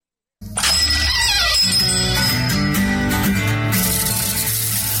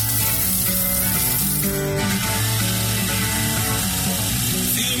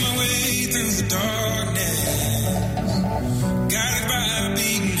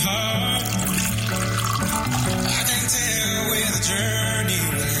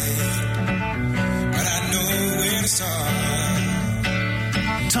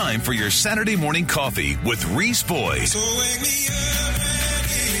time for your Saturday morning coffee with Reese Boyd. So wake me up when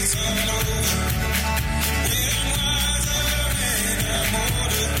it's all over. When I'm wiser and I'm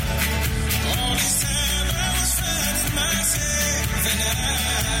older. All this time I was finding myself and I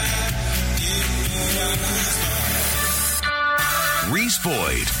didn't know I was wrong. Reese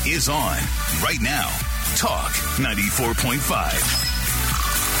Boyd is on right now. Talk 94.5.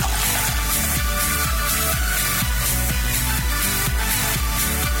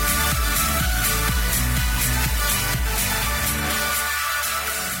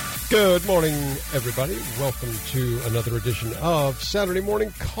 Good morning, everybody. Welcome to another edition of Saturday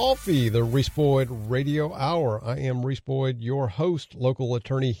Morning Coffee, the Reese Boyd Radio Hour. I am Reese Boyd, your host, local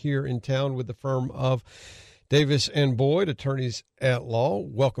attorney here in town with the firm of Davis and Boyd, attorneys at law.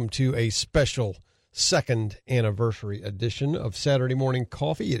 Welcome to a special second anniversary edition of Saturday Morning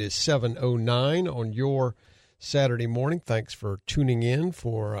Coffee. It is 7:09 on your Saturday morning. Thanks for tuning in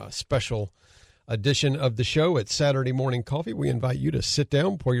for a special edition of the show at Saturday Morning Coffee. We invite you to sit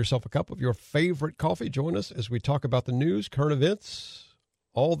down, pour yourself a cup of your favorite coffee. Join us as we talk about the news, current events,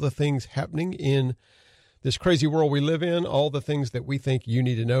 all the things happening in this crazy world we live in, all the things that we think you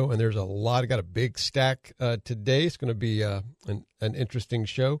need to know. And there's a lot. I got a big stack today. It's going to be an interesting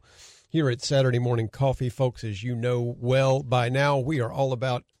show here at Saturday Morning Coffee. Folks, as you know well by now, we are all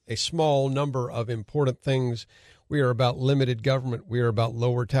about a small number of important things. We are about limited government. We are about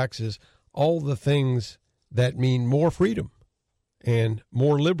lower taxes. All the things that mean more freedom and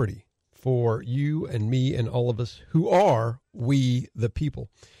more liberty for you and me and all of us who are we the people.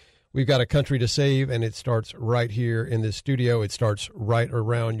 We've got a country to save, and it starts right here in this studio. It starts right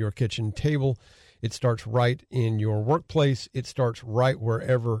around your kitchen table. It starts right in your workplace. It starts right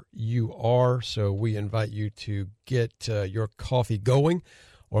wherever you are. So we invite you to get your coffee going,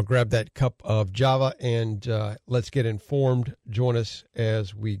 or grab that cup of Java, and let's get informed. Join us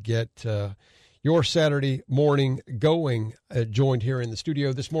as we get your Saturday morning going. Joined here in the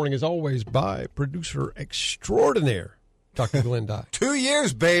studio this morning, as always, by producer extraordinaire, Dr. Glenn Dye. 2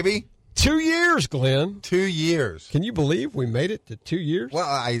 years, baby. 2 years, Glenn. 2 years. Can you believe we made it to 2 years? Well,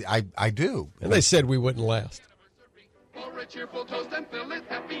 I do. And they said we wouldn't last. For a cheerful toast and fill it,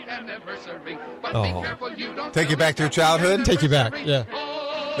 happy anniversary. But Oh. be careful you don't Take you back to your childhood? Take you back, yeah.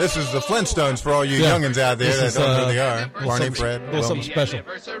 This is the Flintstones for all you Yeah. youngins out there This that is, don't know who they are. little Barney, something- Fred, little Will. something special.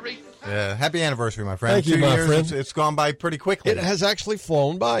 Yeah, happy anniversary, my friend. Thank you, 2 my years, friend. It's gone by pretty quickly. It has actually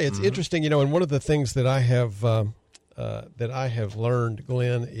flown by. It's interesting, and one of the things that I have learned,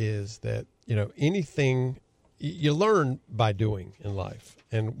 Glenn, is that anything you learn by doing in life.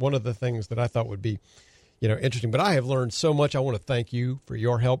 And one of the things that I thought would be interesting, but I have learned so much. I want to thank you for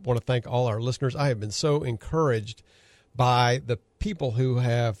your help. I want to thank all our listeners. I have been so encouraged by the people who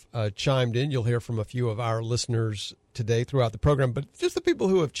have chimed in. You'll hear from a few of our listeners today throughout the program, but just the people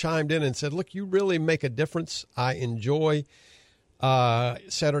who have chimed in and said, look, you really make a difference. I enjoy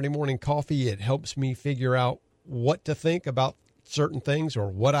Saturday Morning Coffee. It helps me figure out what to think about certain things or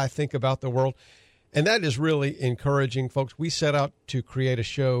what I think about the world. And that is really encouraging, folks. We set out to create a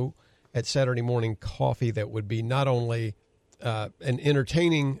show at Saturday Morning Coffee that would be not only an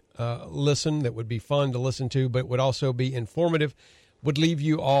entertaining listen that would be fun to listen to, but would also be informative, would leave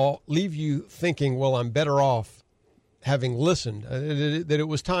you thinking, well, I'm better off having listened, that it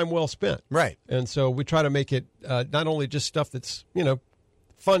was time well spent. Right. And so we try to make it not only just stuff that's,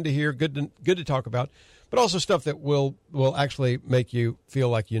 fun to hear, good to talk about, but also stuff that will actually make you feel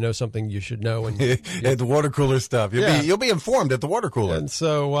like you know something you should know. And At the water cooler stuff. You'll be informed at the water cooler. And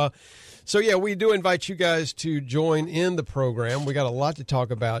so yeah, we do invite you guys to join in the program. We got a lot to talk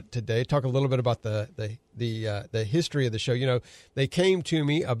about today. Talk a little bit about the history of the show. They came to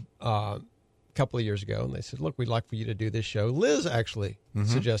me a couple of years ago and they said, "Look, we'd like for you to do this show." Liz actually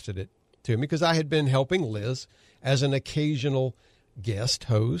suggested it to me because I had been helping Liz as an occasional guest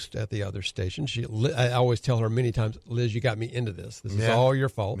host at the other station. I always tell her many times, "Liz, you got me into this. This is all your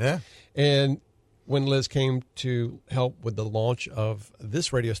fault." Yeah. And when Liz came to help with the launch of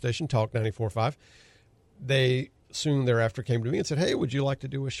this radio station, Talk 94.5, they soon thereafter came to me and said, "Hey, would you like to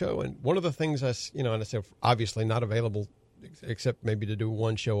do a show?" And one of the things I said, obviously not available except maybe to do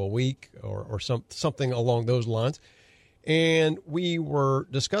one show a week or something along those lines. And we were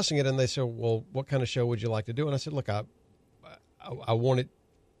discussing it, and they said, "Well, what kind of show would you like to do?" And I said, "Look, I want it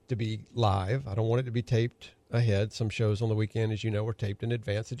to be live. I don't want it to be taped ahead. Some shows on the weekend, as you know, are taped in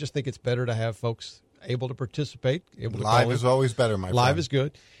advance. I just think it's better to have folks able to participate. Live is always better, my friend. Live is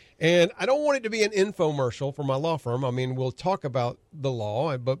good. And I don't want it to be an infomercial for my law firm. I mean, we'll talk about the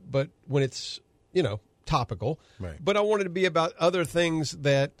law, but when it's, topical. Right. But I want it to be about other things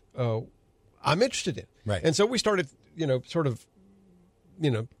that I'm interested in. Right. And so we started, sort of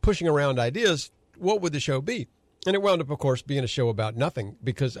pushing around ideas, what would the show be? And it wound up, of course, being a show about nothing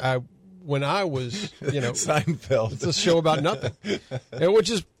because when I was, Seinfeld. It's a show about nothing, which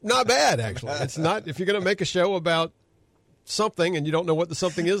is not bad, actually. It's not, if you're going to make a show about something and you don't know what the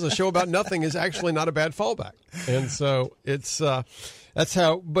something is, a show about nothing is actually not a bad fallback. And so that's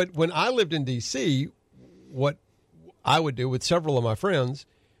how, but when I lived in D.C., what I would do with several of my friends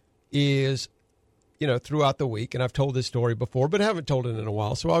is, throughout the week, and I've told this story before, but haven't told it in a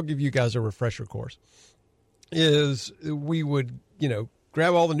while, so I'll give you guys a refresher course, is we would,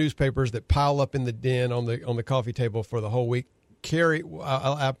 grab all the newspapers that pile up in the den on the coffee table for the whole week,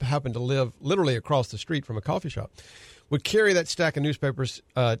 I happen to live literally across the street from a coffee shop, would carry that stack of newspapers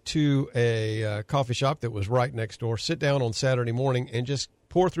to a coffee shop that was right next door, sit down on Saturday morning and just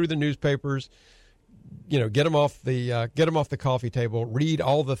pour through the newspapers, get them off the coffee table, read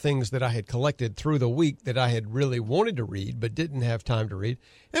all the things that I had collected through the week that I had really wanted to read but didn't have time to read.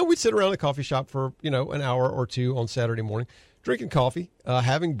 And we'd sit around the coffee shop for, an hour or two on Saturday morning, drinking coffee,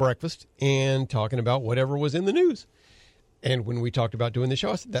 having breakfast, and talking about whatever was in the news. And when we talked about doing the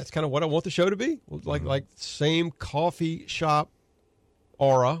show, I said, that's kind of what I want the show to be. Like same coffee shop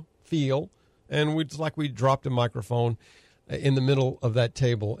aura, feel. And we dropped a microphone in the middle of that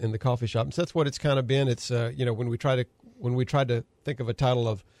table in the coffee shop. And so that's what it's kind of been. It's, when we tried to think of a title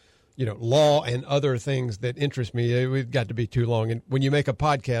of, law and other things that interest me, it got to be too long. And when you make a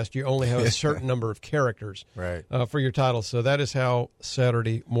podcast, you only have a certain number of characters right. For your title. So that is how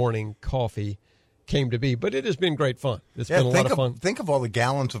Saturday Morning Coffee came to be. But it has been great fun. It's been a lot of fun. Think of all the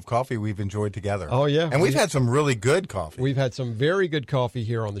gallons of coffee we've enjoyed together. Oh, yeah. And we've had some really good coffee. We've had some very good coffee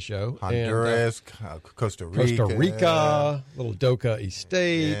here on the show. Honduras, Costa Rica, little Doka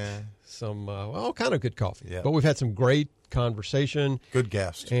Estate, some all kind of good coffee. Yeah. But we've had some great conversation. Good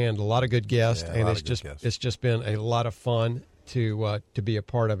guests. And a lot of good guests. And it's just been a lot of fun to be a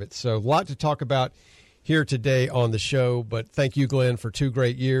part of it. So a lot to talk about here today on the show, but thank you, Glenn, for 2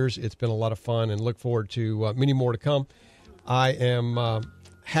 great years. It's been a lot of fun and look forward to many more to come. I am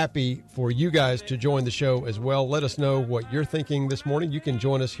happy for you guys to join the show as well. Let us know what you're thinking this morning. You can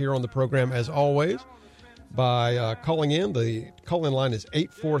join us here on the program as always by calling in. The call-in line is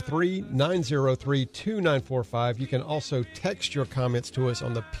 843-903-2945. You can also text your comments to us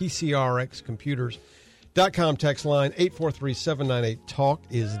on the PCRXcomputers.com text line. 843-798-TALK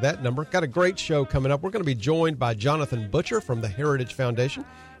is that number. Got a great show coming up. We're going to be joined by Jonathan Butcher from the Heritage Foundation.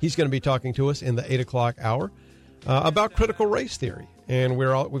 He's going to be talking to us in the 8 o'clock hour about critical race theory. And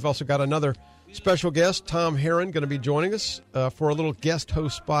we've also got another special guest, Tom Herron, going to be joining us for a little guest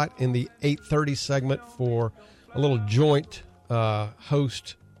host spot in the 8:30 segment for a little joint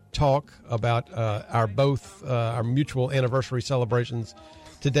host talk about our mutual anniversary celebrations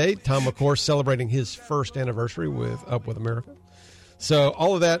today. Tom, of course, celebrating his first anniversary with Up With America. So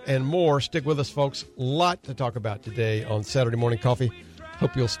all of that and more. Stick with us, folks. A lot to talk about today on Saturday Morning Coffee.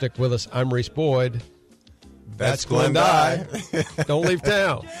 Hope you'll stick with us. I'm Reese Boyd. That's Glenn Dye. Don't leave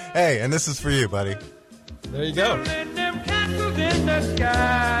town. Hey, and this is for you, buddy. There you go. Them castles in the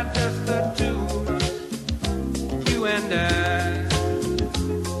sky, just the two, you and I.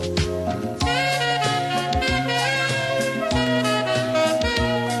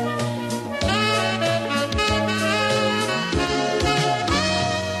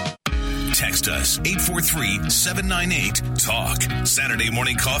 Text us 843-798-TALK. Saturday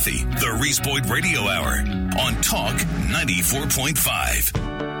Morning Coffee, the Reese Boyd Radio Hour on Talk 94.5.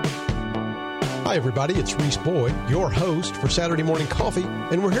 Hi, everybody. It's Reese Boyd, your host for Saturday Morning Coffee,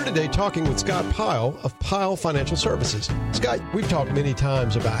 and we're here today talking with Scott Pyle of Pyle Financial Services. Scott, we've talked many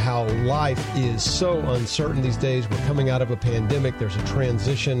times about how life is so uncertain these days. We're coming out of a pandemic. There's a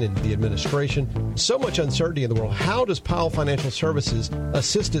transition in the administration. So much uncertainty in the world. How does Pyle Financial Services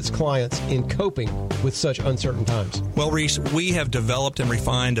assist its clients in coping with such uncertain times? Well, Reese, we have developed and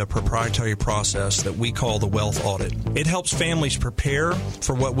refined a proprietary process that we call the Wealth Audit. It helps families prepare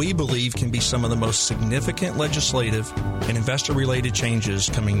for what we believe can be some of the most significant legislative and investor-related changes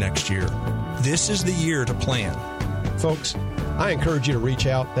coming next year. This is the year to plan. Folks, I encourage you to reach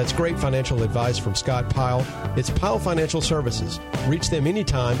out. That's great financial advice from Scott Pyle. It's Pyle Financial Services. Reach them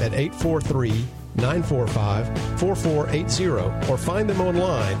anytime at 843-945-4480 or find them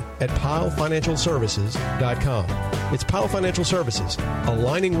online at PyleFinancialServices.com. It's Pyle Financial Services,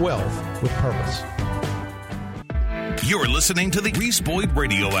 aligning wealth with purpose. You're listening to the Reese Boyd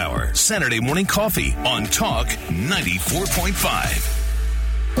Radio Hour, Saturday Morning Coffee on Talk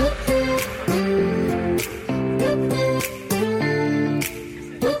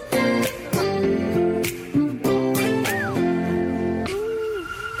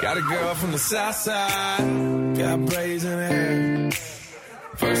Got a girl from the south side, got braids in her hair.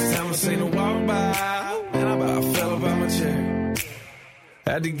 seen her walk by, and I about fell up out my chair.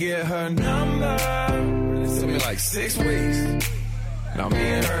 Had to get her number. It took me like 6 weeks. Now me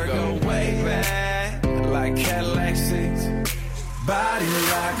and her go way back, like Cadillac 6. Body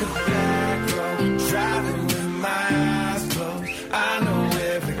like a black road, driving with my eyes closed. I know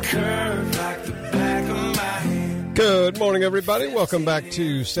every curve like the back of my hand. Good morning, everybody. Welcome back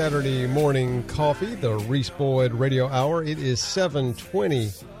to Saturday Morning Coffee, the Reese Boyd Radio Hour. It is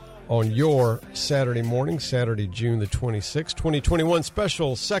 7:20 on your Saturday morning, Saturday, June the 26th, 2021,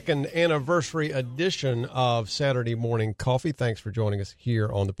 special second anniversary edition of Saturday Morning Coffee. Thanks for joining us here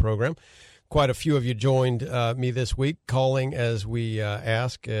on the program. Quite a few of you joined me this week, calling as we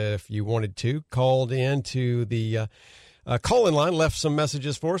asked if you wanted to. Called in to the call-in line, left some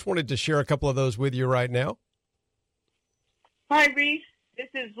messages for us. Wanted to share a couple of those with you right now. Hi, Reese. This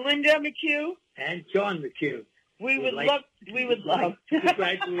is Linda McHugh. And John McHugh. We would love to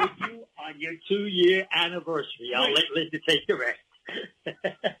congratulate you on your 2-year anniversary. I'll let Linda take the rest.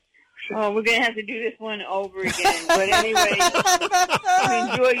 Oh, we're going to have to do this one over again. But anyway, I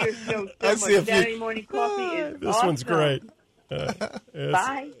enjoy your show so much. Saturday Morning Coffee is This awesome. one's great.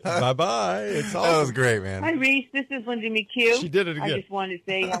 Bye. Bye-bye. It's awesome. That was great, man. Hi, Reese. This is Linda McHugh. She did it again. I just wanted to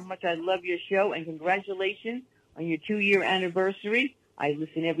say how much I love your show and congratulations on your 2-year anniversary. I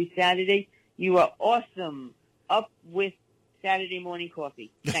listen every Saturday. You are awesome. Up with Saturday Morning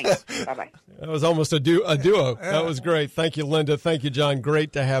Coffee. Thanks. Bye-bye. That was almost a duo. That was great. Thank you, Linda. Thank you, John.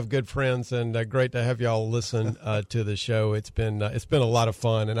 Great to have good friends and great to have y'all listen to the show. It's been a lot of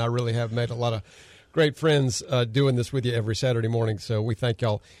fun, and I really have made a lot of great friends doing this with you every Saturday morning. So we thank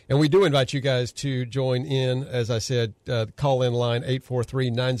y'all. And we do invite you guys to join in. As I said, call-in line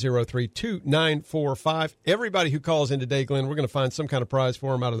 843-903-2945. Everybody who calls in today, Glenn, we're going to find some kind of prize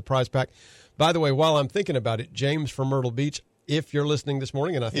for them out of the prize pack. By the way, while I'm thinking about it, James from Myrtle Beach, if you're listening this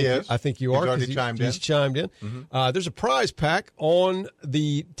morning, and I think you are, he's chimed in. Mm-hmm. There's a prize pack on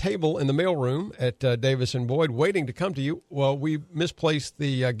the table in the mailroom at Davis and Boyd waiting to come to you. Well, we misplaced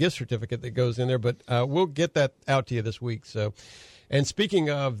the gift certificate that goes in there, but we'll get that out to you this week. So, and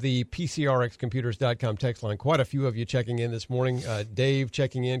speaking of the PCRXcomputers.com text line, quite a few of you checking in this morning. Dave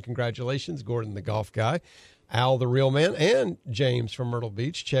checking in, congratulations. Gordon, the golf guy. Al, the real man, and James from Myrtle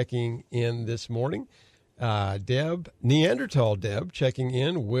Beach checking in this morning. Deb, Neanderthal Deb, checking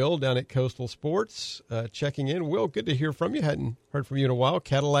in. Will down at Coastal Sports checking in. Will, good to hear from you. Hadn't heard from you in a while.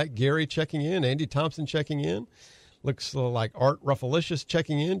 Cadillac Gary checking in. Andy Thompson checking in. Looks like Art Ruffalicious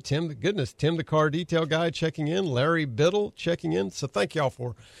checking in. Tim, the car detail guy checking in. Larry Biddle checking in. So thank y'all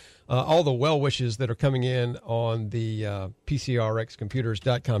for all the well wishes that are coming in on the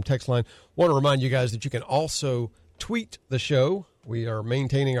PCRXcomputers.com text line. Want to remind you guys that you can also tweet the show. We are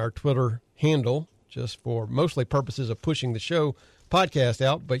maintaining our Twitter handle just for mostly purposes of pushing the show podcast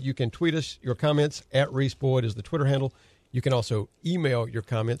out, but you can tweet us your comments at Reese Boyd is the Twitter handle. You can also email your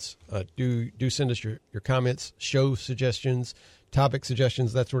comments. Do send us your comments, show suggestions, topic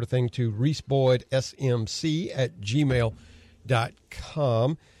suggestions, that sort of thing to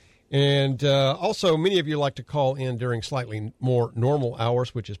reeseboydsmc@gmail.com. And also, many of you like to call in during slightly more normal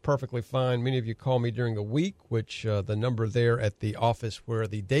hours, which is perfectly fine. Many of you call me during the week, which the number there at the office where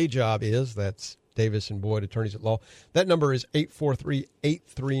the day job is, that's Davis and Boyd, Attorneys at Law. That number is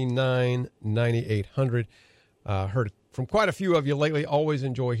 843-839-9800. Heard from quite a few of you lately. Always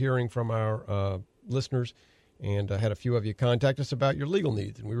enjoy hearing from our listeners. And I had a few of you contact us about your legal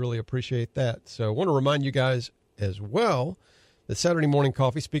needs, and we really appreciate that. So I want to remind you guys as well, the Saturday Morning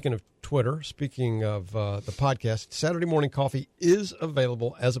Coffee, speaking of Twitter, speaking of the podcast, Saturday Morning Coffee is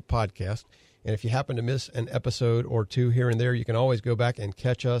available as a podcast. And if you happen to miss an episode or two here and there, you can always go back and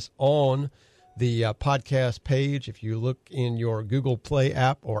catch us on the podcast page. If you look in your Google Play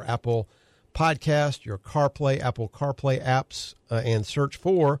app or Apple Podcast, your CarPlay, Apple CarPlay apps, and search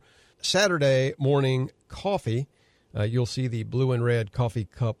for Saturday Morning Coffee, you'll see the blue and red coffee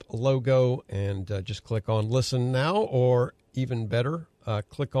cup logo, and just click on Listen Now, or even better,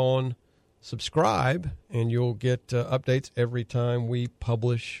 click on subscribe, and you'll get updates every time we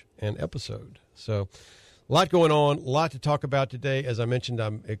publish an episode. So a lot going on, a lot to talk about today. As I mentioned,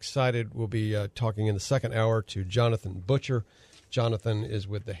 I'm excited. We'll be talking in the second hour to Jonathan Butcher. Jonathan is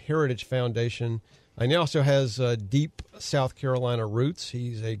with the Heritage Foundation. And he also has deep South Carolina roots.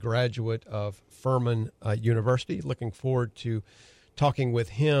 He's a graduate of Furman University. Looking forward to talking with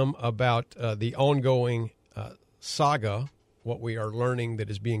him about the ongoing saga, what we are learning that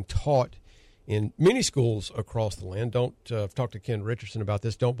is being taught in many schools across the land. I've talked to Ken Richardson about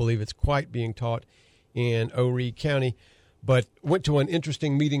this. Don't believe it's quite being taught in Horry County. But went to an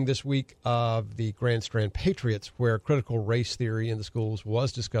interesting meeting this week of the Grand Strand Patriots where critical race theory in the schools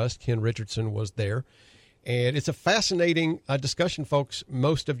was discussed. Ken Richardson was there. And it's a fascinating discussion, folks.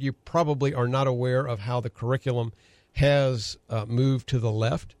 Most of you probably are not aware of how the curriculum has moved to the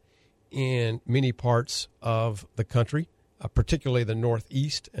left in many parts of the country, particularly the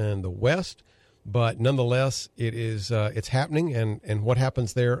Northeast and the West. But nonetheless, it's happening, and what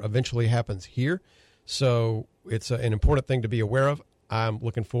happens there eventually happens here. So it's an important thing to be aware of. I'm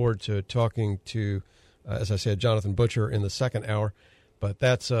looking forward to talking to, as I said, Jonathan Butcher in the second hour. But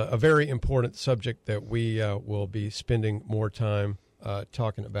that's a very important subject that we will be spending more time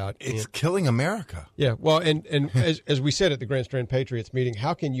talking about. It's killing America. Yeah, well, and as we said at the Grand Strand Patriots meeting,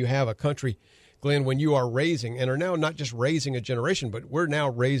 how can you have a country, Glenn, when you are raising, and are now not just raising a generation, but we're now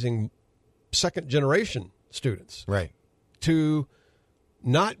raising second-generation students. Right. To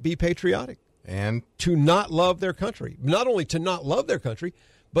not be patriotic. And to not love their country. Not only to not love their country,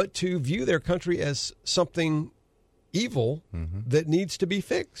 but to view their country as something evil that needs to be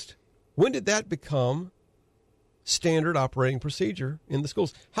fixed. When did that become standard operating procedure in the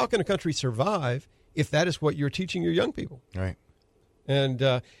schools? How can a country survive if that is what you're teaching your young people? Right.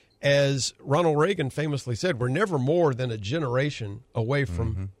 And as Ronald Reagan famously said, we're never more than a generation away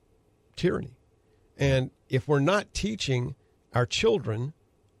from tyranny. And if we're not teaching our children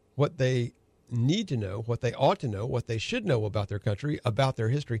what they need to know, what they ought to know, what they should know about their country, about their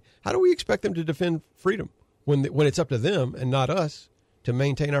history, how do we expect them to defend freedom when it's up to them and not us to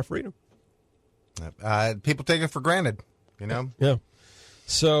maintain our freedom? People take it for granted, you know? Yeah.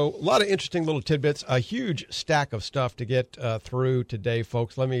 So a lot of interesting little tidbits, a huge stack of stuff to get through today,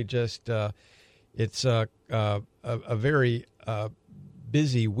 folks. Let me just, it's a very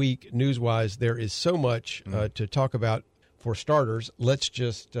busy week news-wise. There is so much to talk about. For starters, let's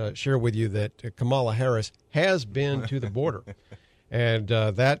just share with you that Kamala Harris has been to the border, and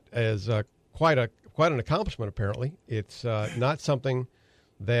that is quite an accomplishment. Apparently, it's not something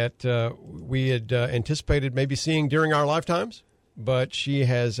that we had anticipated maybe seeing during our lifetimes, but she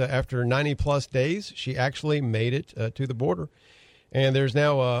has, after 90-plus days, she actually made it to the border. And there's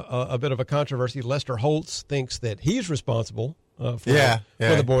now a bit of a controversy. Lester Holtz thinks that he's responsible for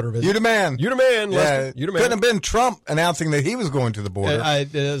the border visit. You the man. You the man, Lester. Yeah. You the man. Couldn't have been Trump announcing that he was going to the border. I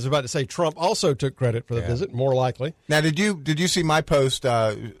was about to say Trump also took credit for the visit, more likely. Now, did you see my post?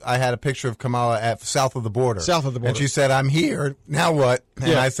 I had a picture of Kamala at south of the border. South of the border. And she said, "I'm here. Now what?"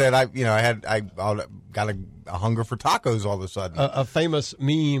 And Yeah. I said, I got a hunger for tacos all of a sudden. A famous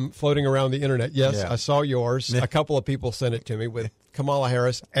meme floating around the internet. Yes, Yeah. I saw yours. A couple of people sent it to me with Kamala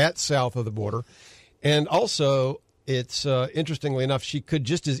Harris at south of the border. And also, it's interestingly enough, she could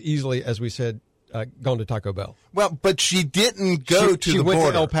just as easily, as we said, gone to Taco Bell. Well, but she didn't go to the border. She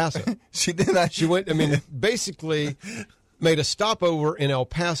went to El Paso. She did not. She went, basically made a stopover in El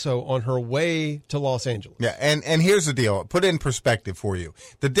Paso on her way to Los Angeles. Yeah, and here's the deal. Put it in perspective for you.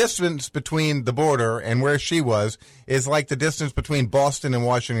 The distance between the border and where she was is like the distance between Boston and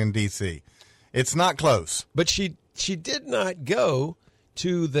Washington, D.C. It's not close. But she did not go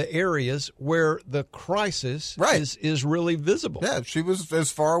to the areas where the crisis is really visible. Yeah, she was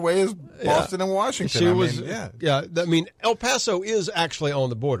as far away as Boston and Washington. She was, El Paso is actually on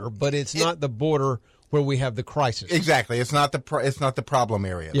the border, but it's not the border where we have the crisis. Exactly. It's not the problem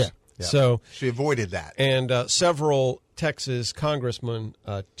areas. Yeah. So she avoided that. And several Texas congressmen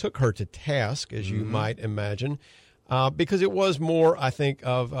took her to task, as you might imagine, because it was more, I think,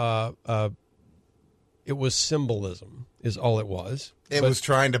 of it was symbolism is all it was. It was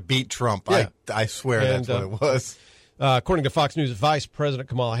trying to beat Trump. Yeah. I swear that's what it was. According to Fox News, Vice President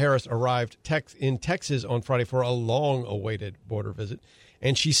Kamala Harris arrived in Texas on Friday for a long-awaited border visit,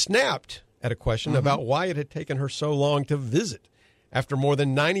 and she snapped at a question about why it had taken her so long to visit after more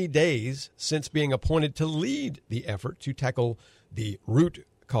than 90 days since being appointed to lead the effort to tackle the root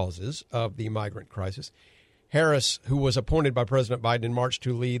causes of the migrant crisis. Harris, who was appointed by President Biden in March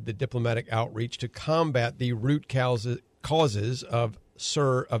to lead the diplomatic outreach to combat the root causes of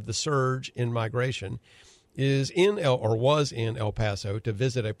the surge in migration, was in El Paso to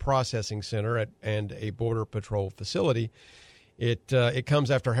visit a processing center and a Border Patrol facility. It comes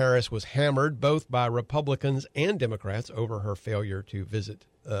after Harris was hammered both by Republicans and Democrats over her failure to visit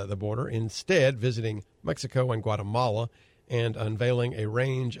the border, instead visiting Mexico and Guatemala and unveiling a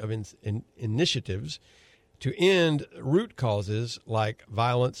range of initiatives to end root causes like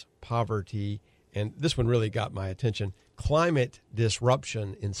violence, poverty, and this one really got my attention, climate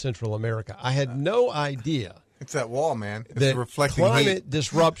disruption in Central America. I had no idea. It's that wall, man. It's that reflecting climate heat.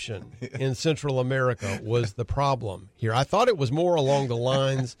 disruption in Central America was the problem here. I thought it was more along the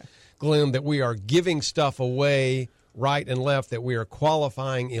lines, Glenn, that we are giving stuff away right and left that we are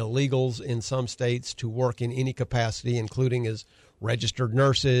qualifying illegals in some states to work in any capacity, including as registered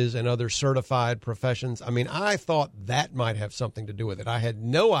nurses and other certified professions. I mean, I thought that might have something to do with it. I had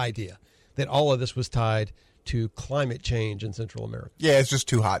no idea that all of this was tied to climate change in Central America. Yeah, it's just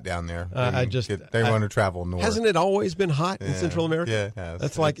too hot down there. They want to travel north. Hasn't it always been hot in Central America? Yeah, it has.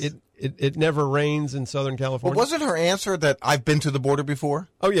 That's like it never rains in Southern California. Well, wasn't her answer that I've been to the border before?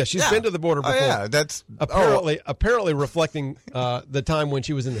 Oh, yeah, she's been to the border before. Oh, yeah, that's apparently reflecting the time when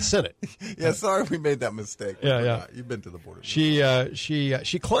she was in the Senate. Yeah, sorry we made that mistake. Yeah. You've been to the border.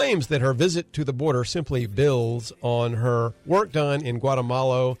 She claims that her visit to the border simply builds on her work done in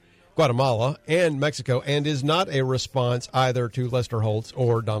Guatemala and Mexico, and is not a response either to Lester Holt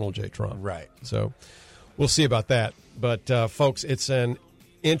or Donald J. Trump. Right. So we'll see about that. But folks, it's an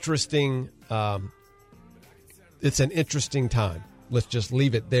interesting time. Let's just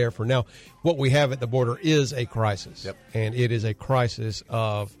leave it there for now. What we have at the border is a crisis, and it is a crisis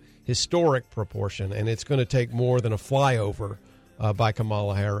of historic proportion, and it's going to take more than a flyover by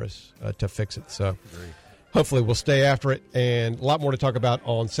Kamala Harris to fix it. So. Hopefully we'll stay after it, and a lot more to talk about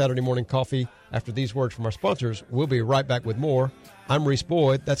on Saturday Morning Coffee. After these words from our sponsors, we'll be right back with more. I'm Reese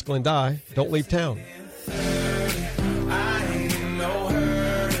Boyd. That's Glenn Dye. Don't leave town.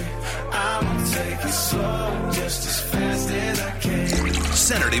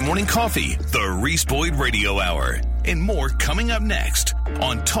 Saturday Morning Coffee, the Reese Boyd Radio Hour. And more coming up next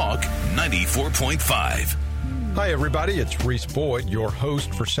on Talk 94.5. Hi, everybody. It's Reese Boyd, your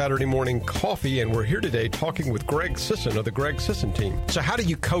host for Saturday Morning Coffee, and we're here today talking with Greg Sisson of the Greg Sisson team. So how do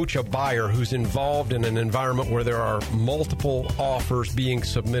you coach a buyer who's involved in an environment where there are multiple offers being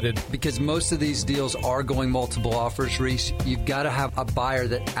submitted? Because most of these deals are going multiple offers, Reese, you've got to have a buyer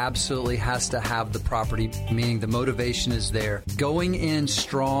that absolutely has to have the property, meaning the motivation is there. Going in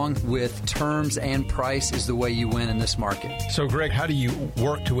strong with terms and price is the way you win in this market. So, Greg, how do you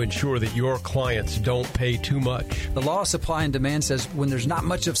work to ensure that your clients don't pay too much? The law of supply and demand says when there's not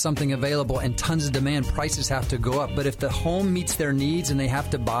much of something available and tons of demand, prices have to go up. But if the home meets their needs and they have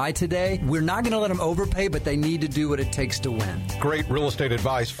to buy today, we're not going to let them overpay, but they need to do what it takes to win. Great real estate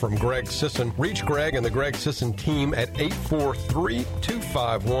advice from Greg Sisson. Reach Greg and the Greg Sisson team at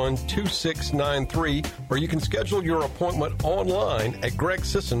 843-251-2693, or you can schedule your appointment online at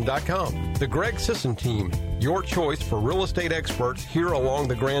gregsisson.com. The Greg Sisson team, your choice for real estate experts here along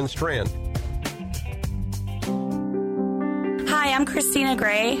the Grand Strand. Hi, I'm Christina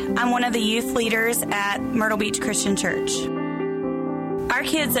Gray. I'm one of the youth leaders at Myrtle Beach Christian Church. Our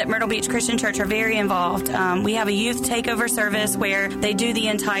kids at Myrtle Beach Christian Church are very involved. We have a youth takeover service where they do the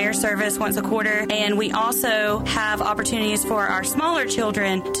entire service once a quarter, and we also have opportunities for our smaller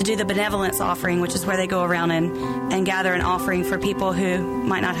children to do the benevolence offering, which is where they go around and gather an offering for people who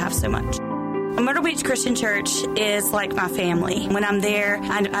might not have so much. Myrtle Beach Christian Church is like my family. When I'm there,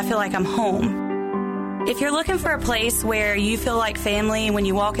 I feel like I'm home. If you're looking for a place where you feel like family, when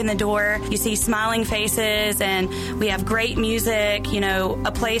you walk in the door, you see smiling faces, and we have great music,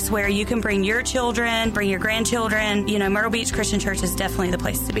 a place where you can bring your children, bring your grandchildren, Myrtle Beach Christian Church is definitely the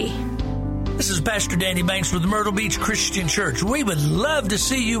place to be. This is Pastor Danny Banks with the Myrtle Beach Christian Church. We would love to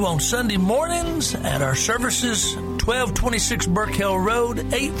see you on Sunday mornings at our services, 1226 Burkell Road,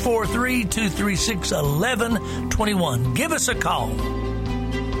 843-236-1121. Give us a call.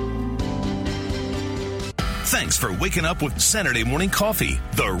 Thanks for waking up with Saturday Morning Coffee,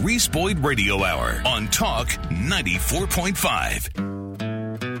 the Reese Boyd Radio Hour on Talk 94.5.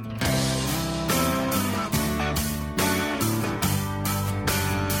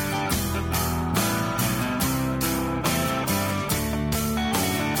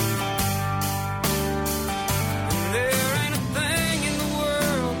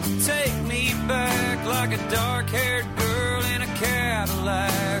 Like a dark-haired girl in a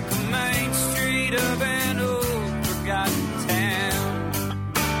Cadillac, a main street of an old forgotten town.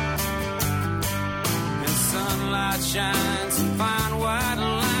 And sunlight shines and fine white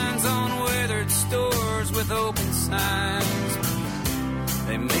lines on weathered stores with open signs.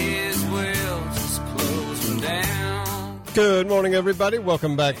 They may as well just close them down. Good morning, everybody.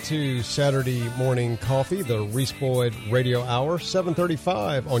 Welcome back to Saturday Morning Coffee, the Reese Boyd Radio Hour,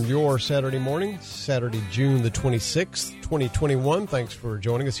 7:35 on your Saturday morning, Saturday, June the 26th, 2021. Thanks for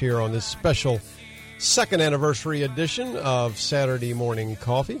joining us here on this special second anniversary edition of Saturday Morning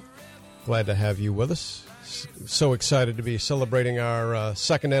Coffee. Glad to have you with us. So excited to be celebrating our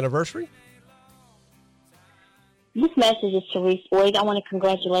second anniversary. This message is to Reese Boyd. I want to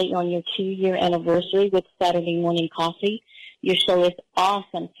congratulate you on your 2-year anniversary with Saturday Morning Coffee. Your show is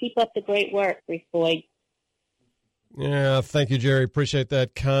awesome. Keep up the great work, Reese Boyd. Yeah, thank you, Jerry. Appreciate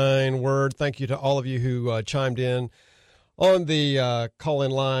that kind word. Thank you to all of you who chimed in on the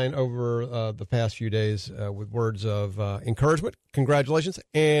call-in line over the past few days with words of encouragement. Congratulations.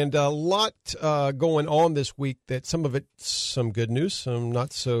 And a lot going on this week, that some of it, some good news, some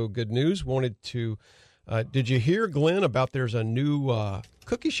not so good news. Wanted to, did you hear, Glenn, about there's a new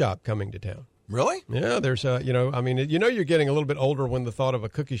cookie shop coming to town? Really? Yeah, there's a, you're getting a little bit older when the thought of a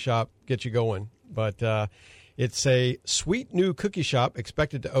cookie shop gets you going. But it's a sweet new cookie shop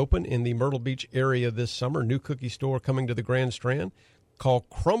expected to open in the Myrtle Beach area this summer. New cookie store coming to the Grand Strand called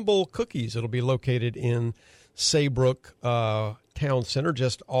Crumble Cookies. It'll be located in Saybrook Town Center,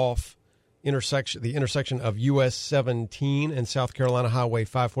 just off the intersection of US 17 and South Carolina Highway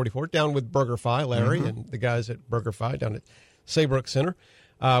 544, down with BurgerFi, Larry, and the guys at BurgerFi down at Saybrook Center.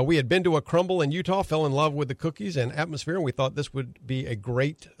 We had been to a Crumble in Utah, fell in love with the cookies and atmosphere, and we thought this would be a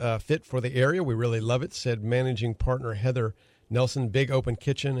great fit for the area. We really love it, said managing partner Heather Nelson. Big open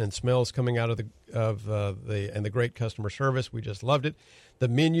kitchen and smells coming out of the great customer service. We just loved it. The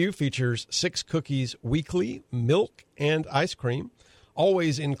menu features 6 cookies weekly, milk and ice cream.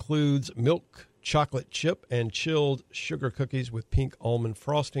 Always includes milk chocolate chip and chilled sugar cookies with pink almond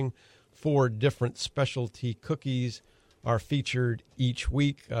frosting. 4 different specialty cookies are featured each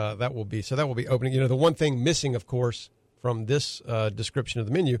week. That will be opening. The one thing missing, of course, from this description of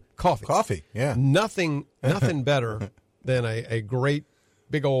the menu, coffee. Coffee, yeah. Nothing better than a great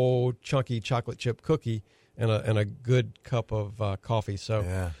big old chunky chocolate chip cookie and a good cup of coffee.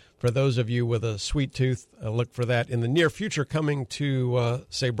 So for those of you with a sweet tooth, look for that in the near future, coming to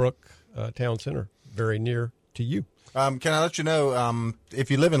Saybrook Town Center, very near to you. Can I let you know, if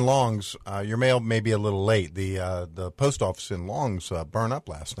you live in Longs, your mail may be a little late. The post office in Longs burned up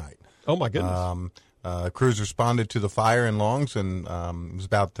last night. Oh, my goodness. Crews responded to the fire in Longs, and it was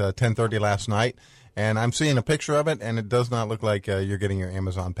about 10:30 last night. And I'm seeing a picture of it, and it does not look like you're getting your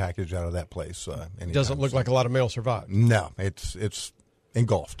Amazon package out of that place. It doesn't look like a lot of mail survived. No, it's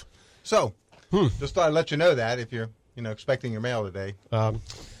engulfed. So just thought I'd let you know that if you're expecting your mail today.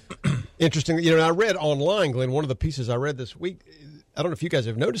 Interesting. I read online, Glenn, one of the pieces I read this week, I don't know if you guys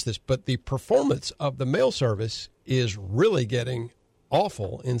have noticed this, but the performance of the mail service is really getting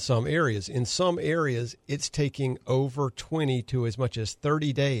awful in some areas. In some areas, it's taking over 20 to as much as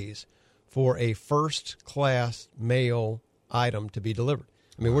 30 days for a first-class mail item to be delivered.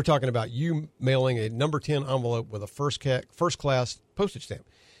 I mean, we're talking about you mailing a number 10 envelope with a first-class postage stamp.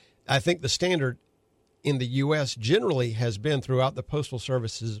 I think the standard in the U.S. generally has been, throughout the Postal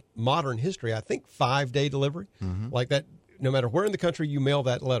Service's modern history, I think 5-day delivery. Like that, no matter where in the country you mail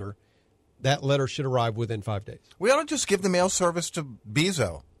that letter should arrive within 5 days. We ought to just give the mail service to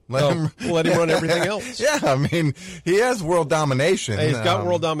Bezos. Let him run everything else. Yeah, I mean, he has world domination. He's got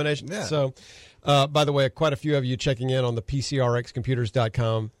world domination. Yeah. So, by the way, quite a few of you checking in on the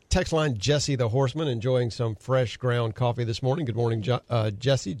PCRXcomputers.com text line. Jesse the Horseman enjoying some fresh ground coffee this morning. Good morning,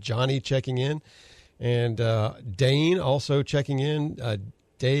 Jesse. Johnny checking in. And Dane also checking in,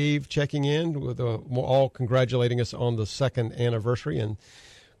 Dave checking in, with all congratulating us on the 2nd anniversary, and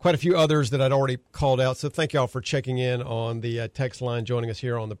quite a few others that I'd already called out. So thank you all for checking in on the text line, joining us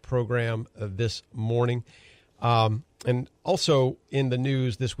here on the program this morning. And also in the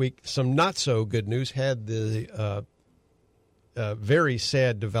news this week, some not so good news. Had the very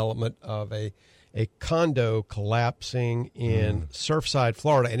sad development of a condo collapsing in Surfside,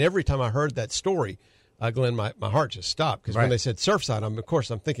 Florida. And every time I heard that story, Glenn, my heart just stopped, because when they said Surfside, I'm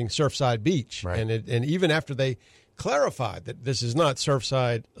thinking Surfside Beach. Right. And even after they clarified that this is not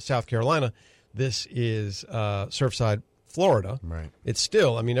Surfside, South Carolina, this is Surfside, Florida. Right. It's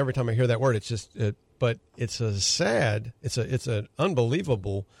still, I mean, every time I hear that word, it's just, but it's a sad, it's an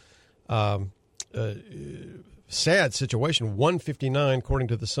unbelievable, sad situation. 159, according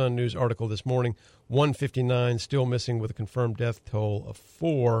to the Sun News article this morning, 159 still missing with a confirmed death toll of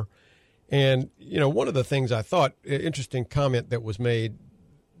 4. And, one of the things I thought, interesting comment that was made,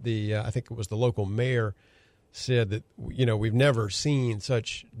 I think it was the local mayor said that, we've never seen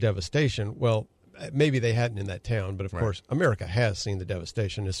such devastation. Well, maybe they hadn't in that town, but of course, America has seen the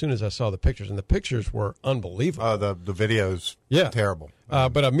devastation. As soon as I saw the pictures, and the pictures were unbelievable. Oh, the videos, terrible.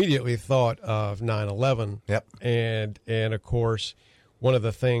 But immediately thought of 9/11. Yep. And of course, one of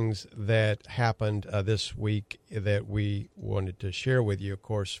the things that happened this week that we wanted to share with you, of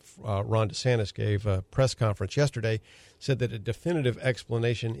course, Ron DeSantis gave a press conference yesterday, said that a definitive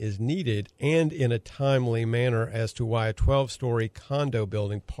explanation is needed and in a timely manner as to why a 12-story condo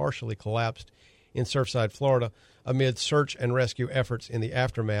building partially collapsed in Surfside, Florida, amid search and rescue efforts in the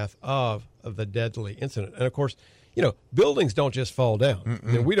aftermath of the deadly incident. And of course, buildings don't just fall down. I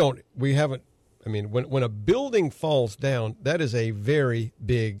mean, we haven't I mean, when a building falls down, that is a very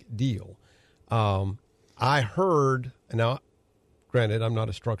big deal. I heard, now, granted, I'm not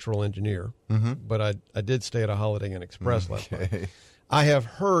a structural engineer, but I did stay at a Holiday Inn Express last night. I have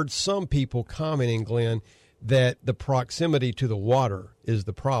heard some people commenting, Glenn, that the proximity to the water is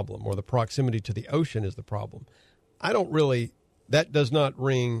the problem, or the proximity to the ocean is the problem. I don't really, that does not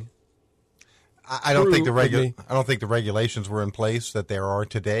ring. I don't think the regulations were in place that there are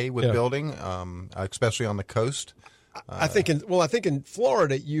today with building, especially on the coast. I think in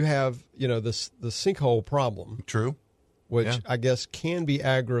Florida you have, the sinkhole problem. True. Which I guess can be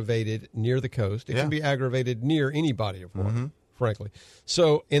aggravated near the coast. It can be aggravated near any body of water, frankly.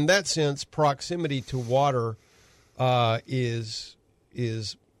 So in that sense, proximity to water is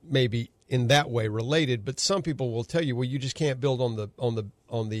maybe in that way related. But some people will tell you, well, you just can't build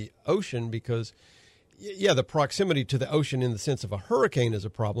on the ocean because, the proximity to the ocean in the sense of a hurricane is a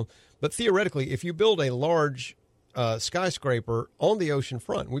problem. But theoretically, if you build a large skyscraper on the ocean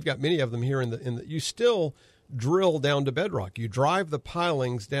front, we've got many of them here you still drill down to bedrock. You drive the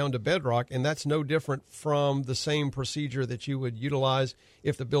pilings down to bedrock, and that's no different from the same procedure that you would utilize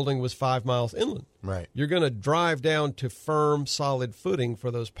if the building was 5 miles inland. Right. You're going to drive down to firm, solid footing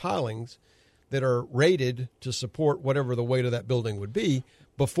for those pilings that are rated to support whatever the weight of that building would be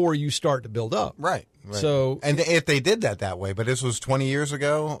before you start to build up. Right. So, and if they did that way, but this was 20 years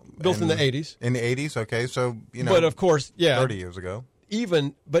ago, built in the 80s. In the 80s, okay. So but of course, 30 years ago.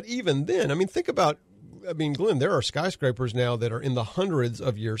 Even then, I mean, think about. I mean, Glenn, there are skyscrapers now that are in the hundreds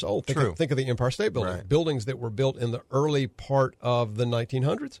of years old. Think of the Empire State Building. Right. Buildings that were built in the early part of the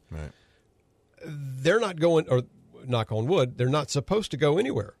 1900s. Right. They're not going, or knock on wood, they're not supposed to go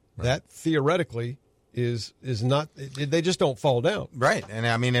anywhere. Right. That theoretically is not. They just don't fall down. Right. And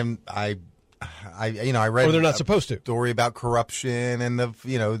I mean, I read. Or they're not supposed to. Story about corruption and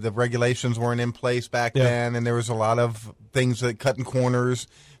the regulations weren't in place back then, and there was a lot of things that cutting corners.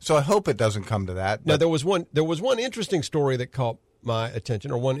 So I hope it doesn't come to that. Now there was one interesting story that caught my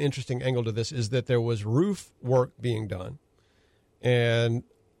attention, or one interesting angle to this, is that there was roof work being done, and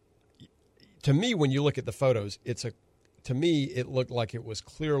to me, when you look at the photos, to me it looked like it was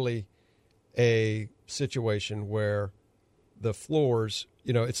clearly a situation where the floors,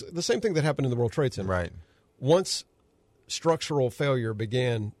 it's the same thing that happened in the World Trade Center. Right. Once structural failure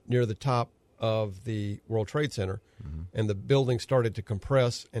began near the top of the World Trade Center, and the building started to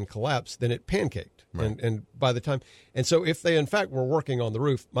compress and collapse, then it pancaked. Right. And by the time, and so if they in fact were working on the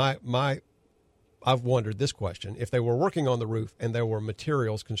roof, I've wondered this question: if they were working on the roof and there were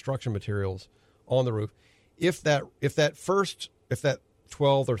construction materials on the roof, if that 12th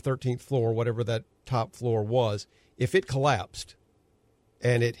or 13th floor, whatever that top floor was, if it collapsed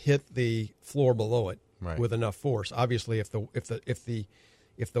and it hit the floor below it with enough force, obviously if the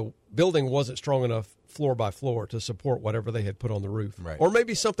building wasn't strong enough floor by floor to support whatever they had put on the roof, or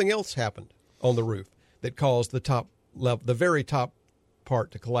maybe something else happened on the roof that caused the top level, the very top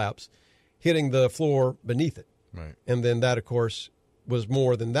part to collapse, hitting the floor beneath it. Right. And then that, of course, was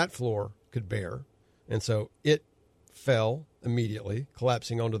more than that floor could bear. And so it fell immediately,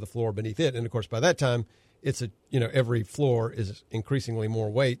 collapsing onto the floor beneath it. And of course, by that time, it's every floor is increasingly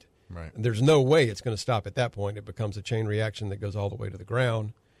more weight. Right. And there's no way it's going to stop at that point. It becomes a chain reaction that goes all the way to the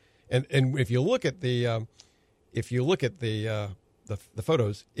ground. And if you look at the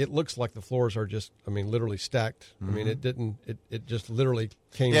photos, it looks like the floors are just, literally stacked. I mean, it just literally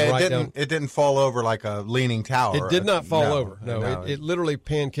came down. It didn't fall over like a leaning tower. It did not fall over. No, it literally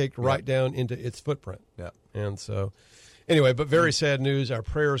pancaked right down into its footprint. Yeah. And so, anyway, but very sad news. Our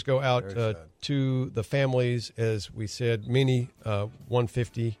prayers go out to the families. As we said, many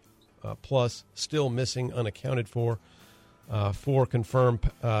 150 plus still missing, unaccounted for. 4 confirmed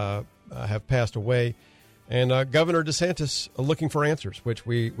have passed away. And Governor DeSantis looking for answers, which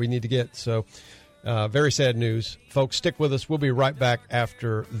we need to get. So very sad news. Folks, stick with us. We'll be right back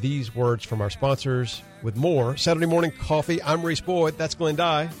after these words from our sponsors with more Saturday Morning Coffee. I'm Reese Boyd. That's Glenn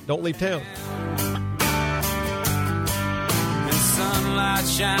Dye. Don't leave town. And sunlight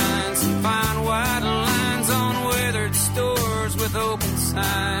shines some fine white lines on weathered stores with open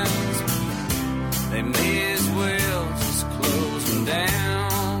signs. They may as well just close them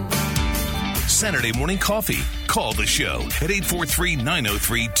down. Saturday Morning Coffee. Call the show at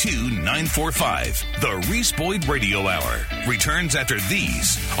 843-903-2945. The Reese Boyd Radio Hour returns after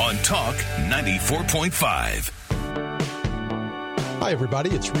these on Talk 94.5. Hi, everybody.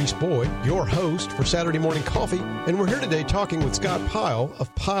 It's Reese Boyd, your host for Saturday Morning Coffee, and we're here today talking with Scott Pyle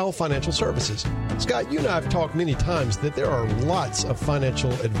of Pyle Financial Services. Scott, you and I have talked many times that there are lots of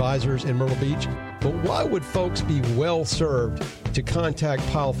financial advisors in Myrtle Beach, but why would folks be well served to contact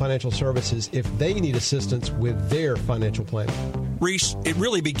Pyle Financial Services if they need assistance with their financial planning? Reese, it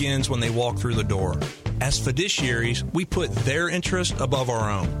really begins when they walk through the door. As fiduciaries, we put their interest above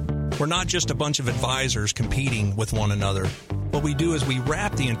our own. We're not just a bunch of advisors competing with one another. What we do is we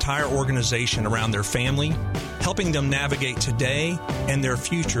wrap the entire organization around their family, helping them navigate today and their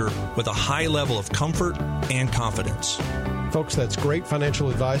future with a high level of comfort and confidence. Folks, that's great financial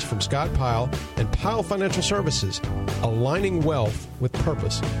advice from Scott Pyle and Pyle Financial Services, aligning wealth with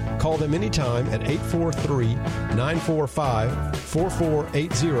purpose. Call them anytime at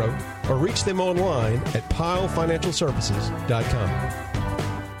 843-945-4480 or reach them online at pylefinancialservices.com.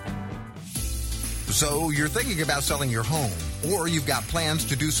 So you're thinking about selling your home, or you've got plans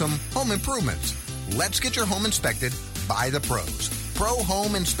to do some home improvements. Let's get your home inspected by the pros. Pro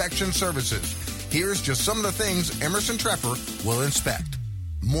Home Inspection Services. Here's just some of the things Emerson Treffer will inspect.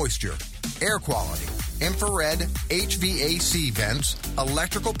 Moisture, air quality, infrared HVAC vents,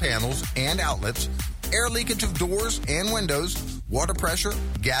 electrical panels and outlets, air leakage of doors and windows, water pressure,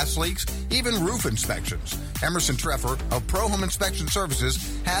 gas leaks, even roof inspections. Emerson Treffer of Pro Home Inspection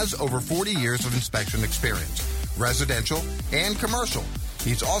Services has over 40 years of inspection experience, residential and commercial.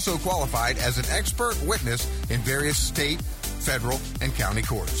 He's also qualified as an expert witness in various state, federal, and county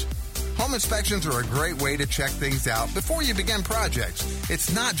courts. Home inspections are a great way to check things out before you begin projects.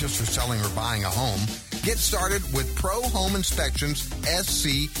 It's not just for selling or buying a home. Get started with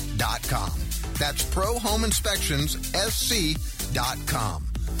ProHomeInspectionsSC.com. That's ProHomeInspectionsSC.com.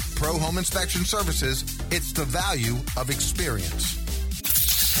 Pro Home Inspection Services, it's the value of experience.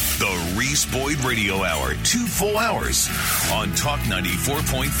 The Reese Boyd Radio Hour, 2 full hours on Talk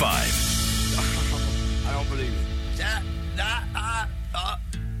 94.5. I don't believe it.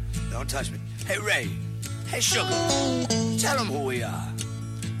 Don't touch me. Hey, Ray. Hey, Sugar. Tell them who we are.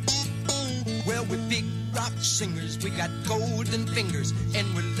 Well, we're big rock singers. We got golden fingers,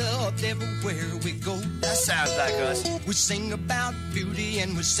 and we're loved everywhere we go. That sounds like us. We sing about beauty,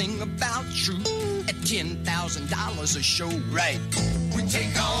 and we sing about truth at $10,000 a show. Right. We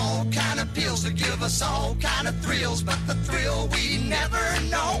take all kind of pills to give us all kind of thrills, but the thrill we never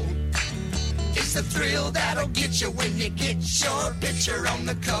know is the thrill that'll get you when you get your picture on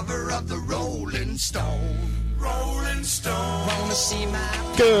the cover of the Rolling Stone. Rolling Stone. Wanna see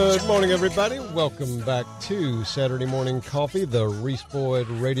my... Good morning, everybody. Welcome back to Saturday Morning Coffee, the Reese Boyd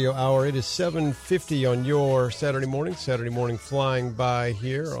Radio Hour. It is 7:50 on your Saturday morning. Saturday morning flying by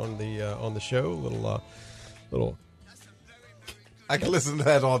here on the show. Little. I can listen to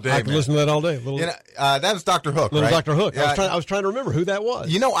that all day. I can listen to that all day. That was Dr. Hook, little right? Dr. Hook. Yeah, I was trying to remember who that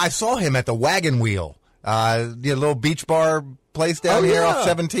was. You know, I saw him at the Wagon Wheel, the little beach bar place down here off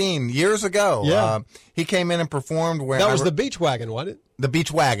 17 years ago. Yeah. He came in and performed where that was the Beach Wagon, wasn't it? The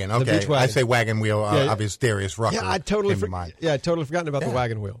Beach Wagon. Okay, Beach Wagon. I say Wagon Wheel. Obviously, Darius Rucker. Yeah, I totally forgotten about the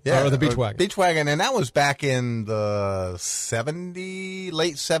Wagon Wheel. Yeah, or the Beach Wagon. Beach Wagon, and that was back in the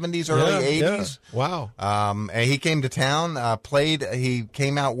late 70s, early 80s. Yeah. Wow. And he came to town, played. He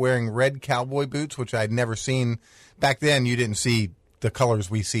came out wearing red cowboy boots, which I'd never seen back then. You didn't see the colors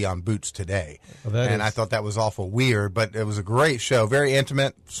we see on boots today. I thought that was awful weird, but it was a great show. Very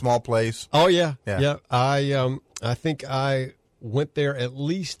intimate, small place. Oh, yeah. I think I went there at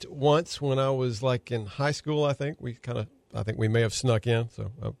least once when I was like in high school, I think. I think we may have snuck in,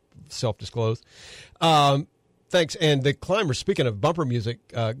 so self-disclosed. Thanks. And the Climbers, speaking of bumper music,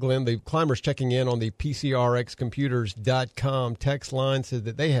 Glenn, the Climbers checking in on the PCRXcomputers.com text line said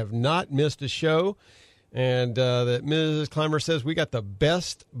that they have not missed a show. And that Mrs. Clymer says we got the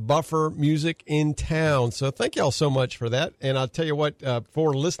best buffer music in town. So thank y'all so much for that. And I'll tell you what,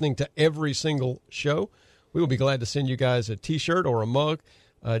 for listening to every single show, we will be glad to send you guys a T-shirt or a mug.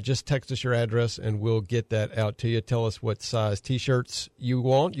 Just text us your address, and we'll get that out to you. Tell us what size T-shirts you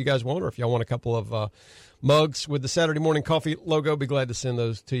guys want, or if y'all want a couple of mugs with the Saturday Morning Coffee logo, be glad to send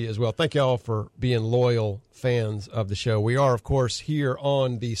those to you as well. Thank y'all for being loyal fans of the show. We are, of course, here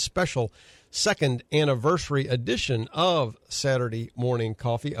on the special second anniversary edition of Saturday Morning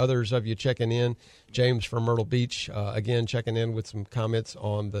Coffee. Others of you checking in. James from Myrtle Beach, again, checking in with some comments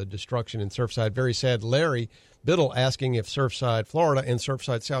on the destruction in Surfside. Very sad. Larry Biddle asking if Surfside, Florida and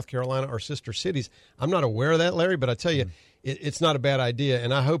Surfside, South Carolina are sister cities. I'm not aware of that, Larry, but I tell you, it's not a bad idea.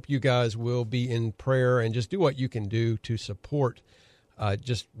 And I hope you guys will be in prayer and just do what you can do to support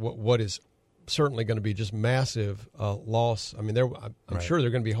just what is certainly going to be just massive loss. I mean, I'm sure there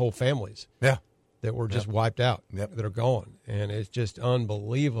are going to be whole families that were just wiped out, that are gone. And it's just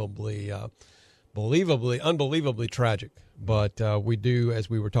unbelievably tragic. But we do, as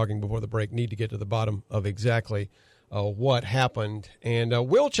we were talking before the break, need to get to the bottom of exactly what happened. And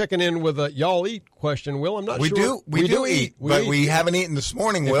Will checking in with a y'all eat question. Will, I'm not sure. We do eat, but we haven't eaten this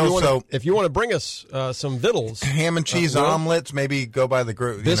morning, Will. If you want to bring us some vittles. Ham and cheese omelets, maybe go by the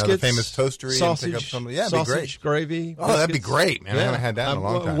the famous toastery sausage, and pick up some. Yeah, sausage, that'd be great. Gravy. Oh, that'd be great, man. I haven't had that in a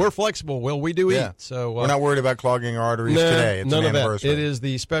long time. We're flexible, Will. We do eat. So we're not worried about clogging our arteries today. It's none an of anniversary. that. It is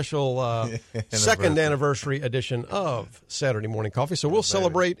the special second anniversary edition of Saturday Morning Coffee. So we'll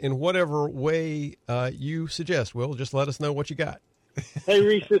celebrate in whatever way you suggest, Will. Just let us know what you got. Hey,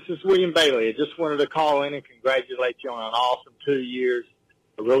 Reese, this is William Bailey. I just wanted to call in and congratulate you on an awesome 2 years.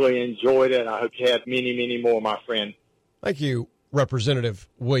 I really enjoyed it, and I hope you have many, many more, my friend. Thank you, Representative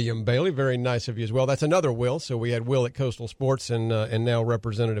William Bailey. Very nice of you as well. That's another Will. So we had Will at Coastal Sports and now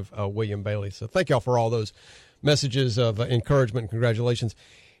Representative William Bailey. So thank y'all for all those messages of encouragement and congratulations.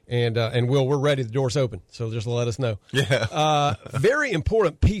 And Will, we're ready. The door's open, so just let us know. Yeah. Very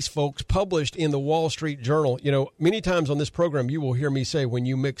important piece, folks, published in the Wall Street Journal. You know, many times on this program, you will hear me say, when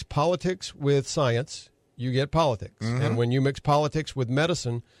you mix politics with science, you get politics. Mm-hmm. And when you mix politics with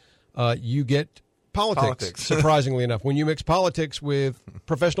medicine, you get politics. Surprisingly enough. When you mix politics with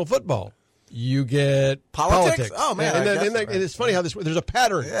professional football, you get politics. Oh, man. And it's funny how there's a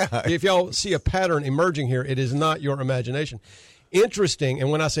pattern. Yeah. If y'all see a pattern emerging here, it is not your imagination. Interesting,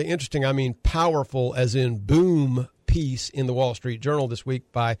 and when I say interesting, I mean powerful, as in boom, piece in the Wall Street Journal this week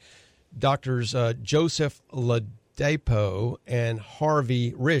by Doctors Joseph Ladapo and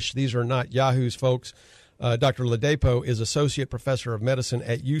Harvey Risch. These are not Yahoo's folks. Dr. Ladapo is Associate Professor of Medicine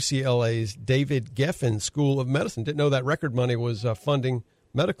at UCLA's David Geffen School of Medicine. Didn't know that record money was funding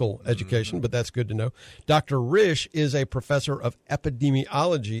medical education, but that's good to know. Dr. Risch is a professor of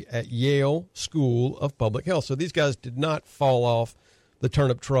epidemiology at Yale School of Public Health. So these guys did not fall off the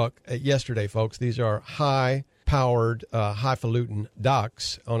turnip truck yesterday, folks. These are high-powered, highfalutin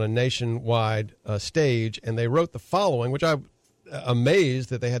docs on a nationwide stage, and they wrote the following, which I'm amazed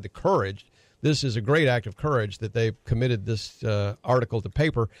that they had the courage. This is a great act of courage that they committed this article to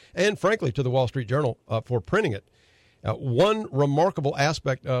paper and, frankly, to the Wall Street Journal for printing it. One remarkable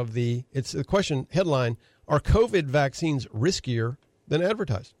aspect of it's the question headline, are COVID vaccines riskier than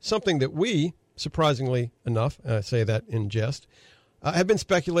advertised? Something that we, surprisingly enough, and I say that in jest, have been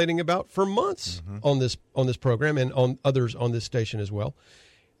speculating about for months on this program and on others on this station as well.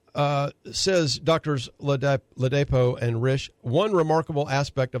 Says Drs. Ladapo and Risch, one remarkable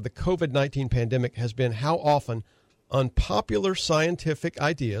aspect of the COVID-19 pandemic has been how often unpopular scientific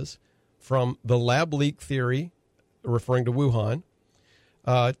ideas, from the lab leak theory, referring to Wuhan,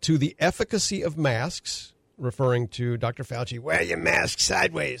 to the efficacy of masks, referring to Dr. Fauci, wear your mask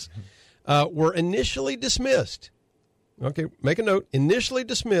sideways, were initially dismissed. Okay, make a note, initially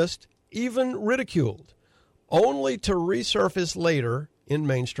dismissed, even ridiculed, only to resurface later in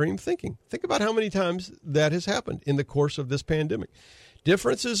mainstream thinking. Think about how many times that has happened in the course of this pandemic.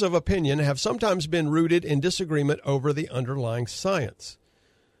 Differences of opinion have sometimes been rooted in disagreement over the underlying science.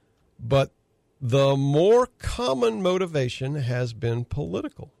 But the more common motivation has been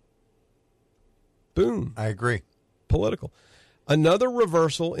political. Boom. I agree. Political. Another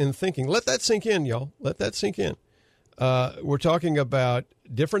reversal in thinking. Let that sink in, y'all. Let that sink in. We're talking about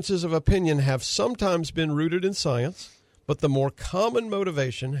differences of opinion have sometimes been rooted in science, but the more common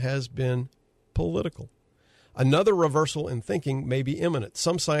motivation has been political. Another reversal in thinking may be imminent.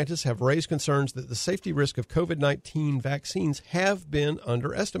 Some scientists have raised concerns that the safety risk of COVID-19 vaccines have been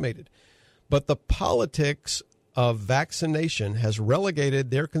underestimated. But the politics of vaccination has relegated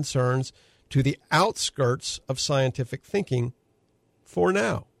their concerns to the outskirts of scientific thinking for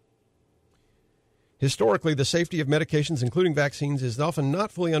now. Historically, the safety of medications, including vaccines, is often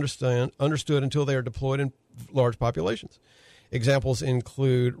not fully understood until they are deployed in large populations. Examples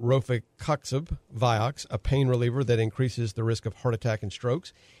include Rofecoxib, Vioxx, a pain reliever that increases the risk of heart attack and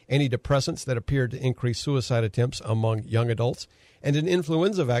strokes, antidepressants that appeared to increase suicide attempts among young adults, and an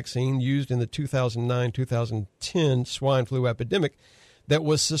influenza vaccine used in the 2009-2010 swine flu epidemic that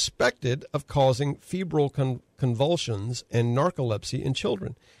was suspected of causing febrile convulsions and narcolepsy in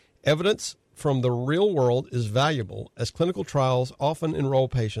children. Evidence from the real world is valuable, as clinical trials often enroll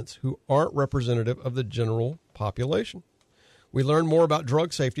patients who aren't representative of the general population. We learn more about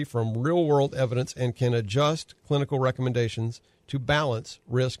drug safety from real-world evidence and can adjust clinical recommendations to balance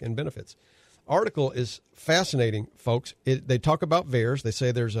risk and benefits. Article is fascinating, folks. They talk about VAERS. They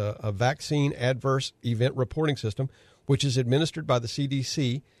say there's a vaccine adverse event reporting system, which is administered by the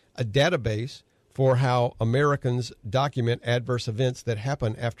CDC, a database for how Americans document adverse events that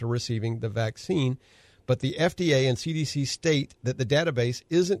happen after receiving the vaccine. But the FDA and CDC state that the database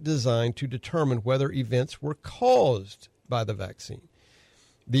isn't designed to determine whether events were caused by the vaccine.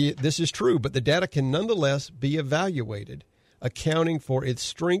 This is true, but the data can nonetheless be evaluated, accounting for its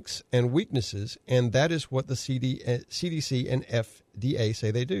strengths and weaknesses, and that is what the CDC and FDA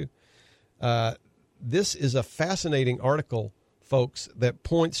say they do. This is a fascinating article, folks, that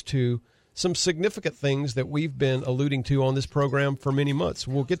points to some significant things that we've been alluding to on this program for many months.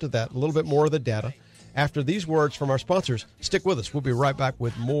 We'll get to that, a little bit more of the data. After these words from our sponsors, stick with us. We'll be right back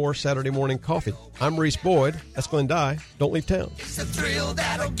with more Saturday Morning Coffee. I'm Reese Boyd. That's Glenn Dye. Don't leave town. It's a thrill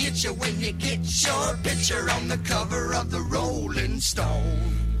that'll get you when you get your picture on the cover of the Rolling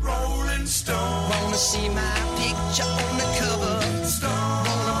Stone. Rolling Stone. Wanna see my picture on the cover? Stone. Wanna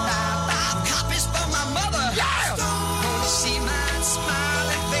buy 5 copies for my mother? Yeah! Stone. Wanna see my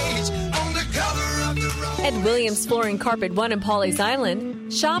smiling face on the cover of the Rolling At Williams Flooring Carpet One in Pawleys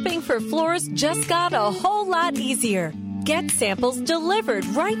Island, shopping for floors just got a whole lot easier. Get samples delivered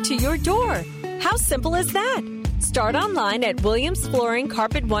right to your door. How simple is that? Start online at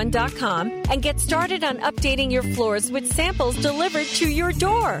WilliamsFlooringCarpet1.com and get started on updating your floors with samples delivered to your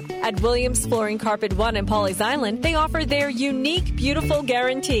door. At Williams Flooring Carpet One in Pawleys Island, they offer their unique, beautiful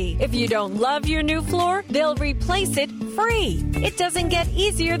guarantee. If you don't love your new floor, they'll replace it free. It doesn't get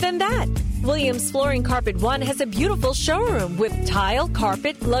easier than that. Williams Flooring Carpet One has a beautiful showroom with tile,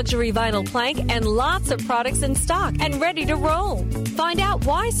 carpet, luxury vinyl plank, and lots of products in stock and ready to roll. Find out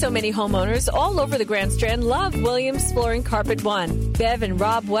why so many homeowners all over the Grand Strand love Williams Flooring Carpet One. Bev and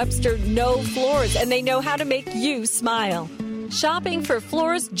Rob Webster know floors, and they know how to make you smile. Shopping for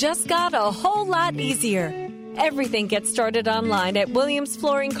floors just got a whole lot easier. Everything gets started online at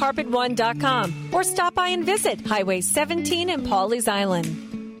WilliamsFlooringCarpet1.com or stop by and visit Highway 17 in Pawleys Island.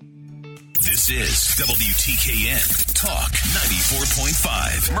 This is WTKN Talk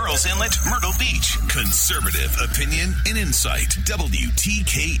 94.5. Murrells Inlet, Myrtle Beach. Conservative opinion and insight.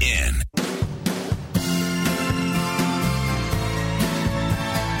 WTKN.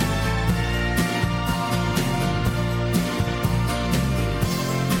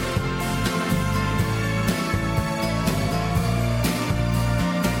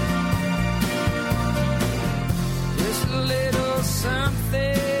 Just a little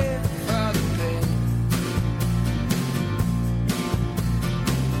something.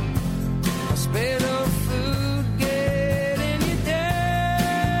 Better food getting you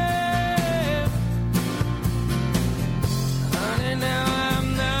down. Honey, now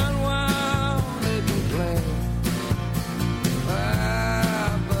I'm not wanting to play.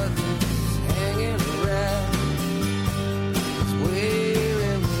 But this hanging around is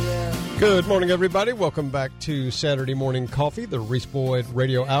wearing me out. Good morning, everybody. Welcome back to Saturday Morning Coffee, the Reese Boyd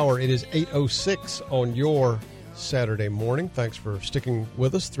Radio Hour. It is 8:06 on your Saturday morning. Thanks for sticking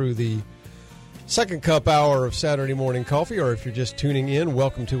with us through the second cup hour of Saturday Morning Coffee, or if you're just tuning in,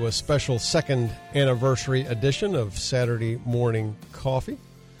 welcome to a special second anniversary edition of Saturday Morning Coffee.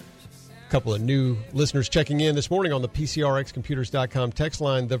 A couple of new listeners checking in this morning on the PCRXcomputers.com text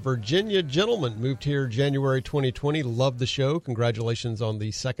line. The Virginia gentleman moved here January 2020. Loved the show. Congratulations on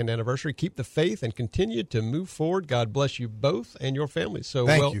the second anniversary. Keep the faith and continue to move forward. God bless you both and your families. So,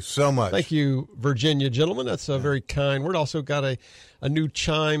 thank you so much. Thank you, Virginia gentleman. That's a very kind word. Also got a new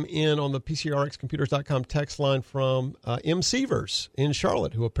chime in on the PCRXcomputers.com text line from M. Sievers in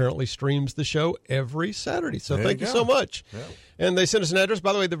Charlotte, who apparently streams the show every Saturday. So thank you so much. Yeah. And they sent us an address.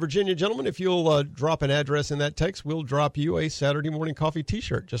 By the way, the Virginia gentleman, if you'll drop an address in that text, we'll drop you a Saturday Morning Coffee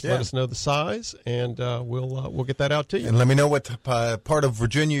T-shirt. Just let us know the size, and we'll get that out to you. And let me know what part of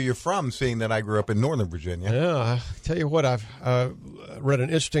Virginia you're from, seeing that I grew up in Northern Virginia. Yeah, I tell you what, I've read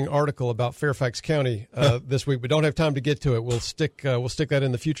an interesting article about Fairfax County this week, but don't have time to get to it. We'll stick that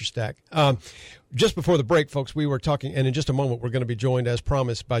in the future stack. Just before the break, folks, we were talking, and in just a moment we're going to be joined, as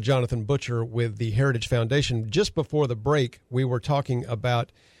promised, by Jonathan Butcher with the Heritage Foundation. Just before the break, we were talking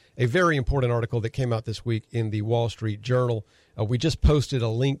about a very important article that came out this week in the Wall Street Journal. We just posted a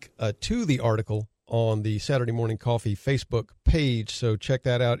link to the article on the Saturday Morning Coffee Facebook page, so check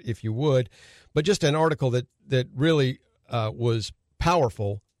that out if you would. But just an article that really was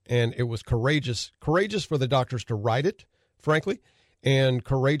powerful, and it was courageous for the doctors to write it, frankly, and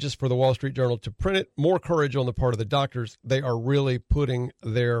courageous for the Wall Street Journal to print it. More courage on the part of the doctors. They are really putting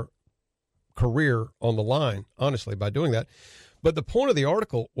their career on the line, honestly, by doing that. But the point of the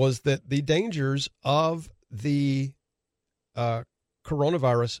article was that the dangers of the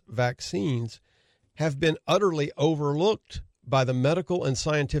coronavirus vaccines have been utterly overlooked by the medical and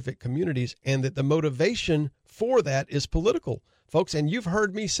scientific communities, and that the motivation for that is political, folks. And you've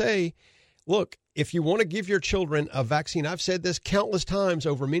heard me say, look, if you want to give your children a vaccine, I've said this countless times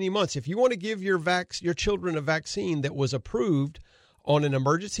over many months, if you want to give your children a vaccine that was approved on an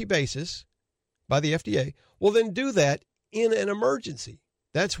emergency basis by the FDA, well, then do that in an emergency.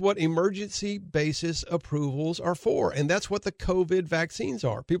 That's what emergency basis approvals are for, and that's what the COVID vaccines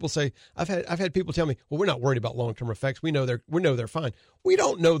are. People say, I've had people tell me, well, we're not worried about long-term effects. We know they're fine. We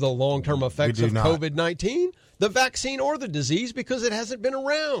don't know the long-term effects of COVID-19, the vaccine or the disease, because it hasn't been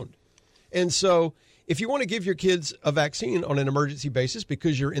around. And so if you want to give your kids a vaccine on an emergency basis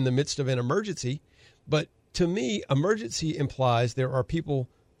because you're in the midst of an emergency, but to me, emergency implies there are people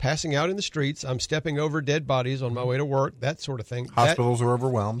passing out in the streets. I'm stepping over dead bodies on my way to work, that sort of thing. Hospitals are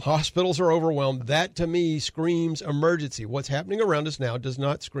overwhelmed. Hospitals are overwhelmed. That, to me, screams emergency. What's happening around us now does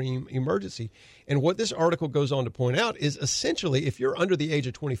not scream emergency. And what this article goes on to point out is essentially, if you're under the age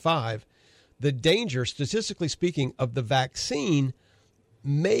of 25, the danger, statistically speaking, of the vaccine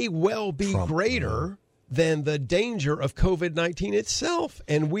may well be greater than the danger of COVID-19 itself.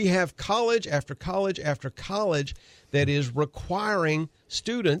 And we have college after college after college that is requiring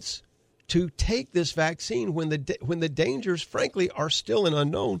students to take this vaccine when the dangers, frankly, are still an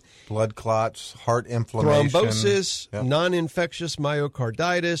unknown. Blood clots, heart inflammation. Thrombosis, non-infectious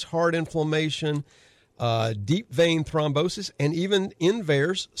myocarditis, heart inflammation, deep vein thrombosis, and even in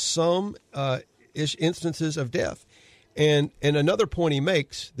VAERS, some instances of death. And another point he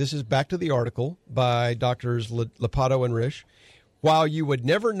makes, this is back to the article by Drs. Lepato and Risch, while you would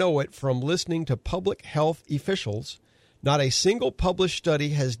never know it from listening to public health officials, not a single published study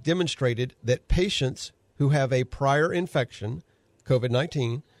has demonstrated that patients who have a prior infection,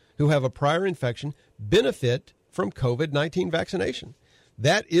 COVID-19, who have a prior infection, benefit from COVID-19 vaccination.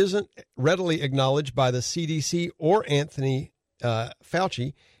 That isn't readily acknowledged by the CDC or Anthony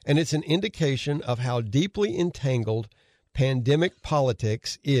Fauci, and it's an indication of how deeply entangled pandemic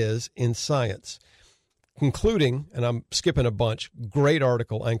politics is in science. Concluding, and I'm skipping a bunch, great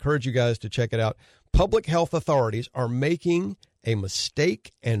article. I encourage you guys to check it out. Public health authorities are making a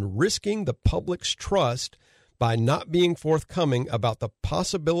mistake and risking the public's trust by not being forthcoming about the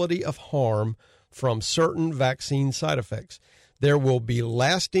possibility of harm from certain vaccine side effects. There will be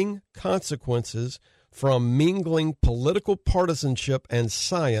lasting consequences from mingling political partisanship and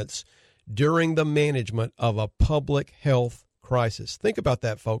science during the management of a public health crisis. Think about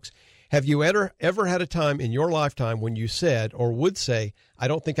that, folks. Have you ever had a time in your lifetime when you said or would say, I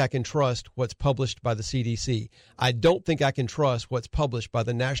don't think I can trust what's published by the CDC. I don't think I can trust what's published by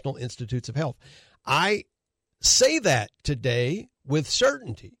the National Institutes of Health. I say that today with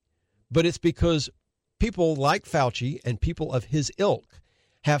certainty, but it's because people like Fauci and people of his ilk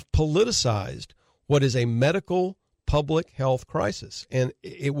have politicized what is a medical public health crisis, and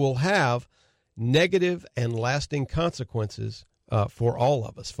it will have negative and lasting consequences for all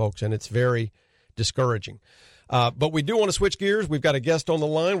of us, folks, and it's very discouraging. But we do want to switch gears. We've got a guest on the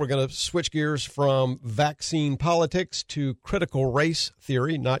line. We're going to switch gears from vaccine politics to critical race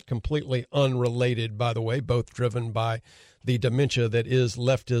theory, not completely unrelated, by the way, both driven by the dementia that is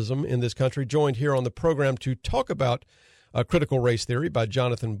leftism in this country. Joined here on the program to talk about critical race theory by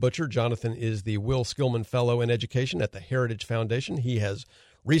Jonathan Butcher. Jonathan is the Will Skillman Fellow in Education at the Heritage Foundation. He has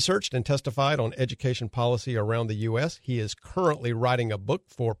researched and testified on education policy around the U.S. He is currently writing a book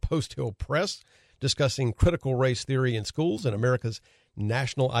for Post Hill Press discussing critical race theory in schools and America's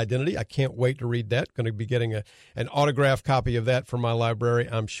national identity. I can't wait to read that. Going to be getting an autographed copy of that from my library,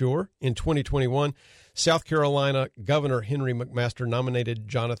 I'm sure. In 2021, South Carolina Governor Henry McMaster nominated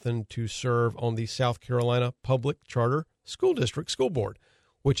Jonathan to serve on the South Carolina Public Charter School District School Board,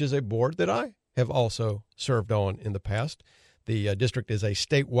 which is a board that I have also served on in the past. The district is a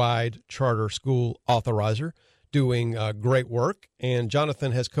statewide charter school authorizer doing great work, and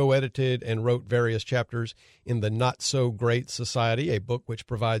Jonathan has co-edited and wrote various chapters in the Not So Great Society, a book which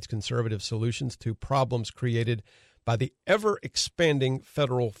provides conservative solutions to problems created by the ever-expanding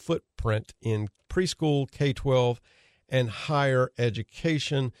federal footprint in preschool, K-12, and higher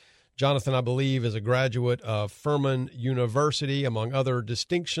education. Jonathan, I believe, is a graduate of Furman University, among other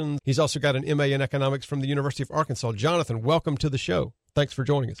distinctions. He's also got an MA in economics from the University of Arkansas. Jonathan, welcome to the show. Thanks for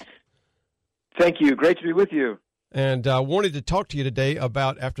joining us. Thank you. Great to be with you. And I wanted to talk to you today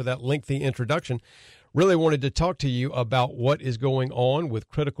about, after that lengthy introduction, really wanted to talk to you about what is going on with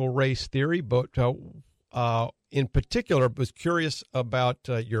critical race theory, but in particular, was curious about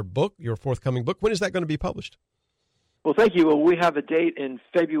your book, your forthcoming book. When is that going to be published? Well, thank you. Well, we have a date in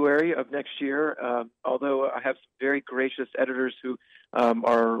February of next year, although I have some very gracious editors who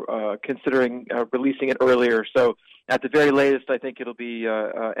are considering releasing it earlier. So at the very latest, I think it'll be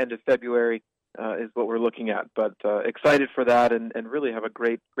end of February. is what we're looking at. But excited for that, and really have a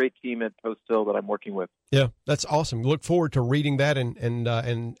great team at Post Hill that I'm working with. Yeah, that's awesome. Look forward to reading that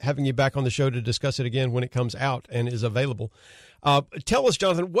and having you back on the show to discuss it again when it comes out and is available. Tell us,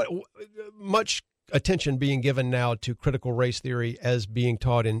 Jonathan, what much attention being given now to critical race theory as being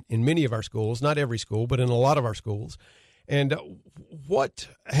taught in many of our schools, not every school, but in a lot of our schools. And what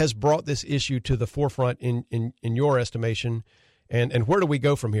has brought this issue to the forefront in your estimation, and where do we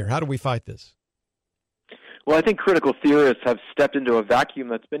go from here? How do we fight this? Well, I think critical theorists have stepped into a vacuum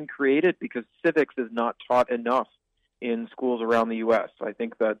that's been created because civics is not taught enough in schools around the U.S. I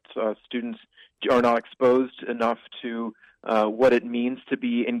think that students are not exposed enough to what it means to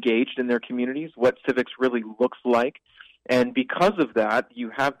be engaged in their communities, what civics really looks like. And because of that,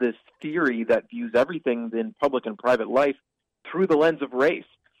 you have this theory that views everything in public and private life through the lens of race.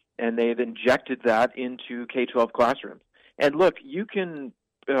 And they've injected that into K-12 classrooms. And look, you can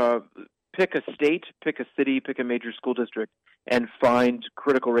pick a state, pick a city, pick a major school district, and find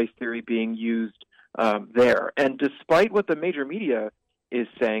critical race theory being used there. And despite what the major media is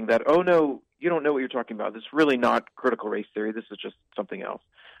saying, that, oh, no, you don't know what you're talking about. This is really not critical race theory. This is just something else.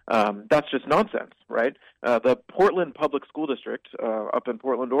 That's just nonsense, right? The Portland Public School District up in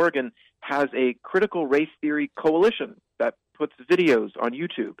Portland, Oregon, has a critical race theory coalition that puts videos on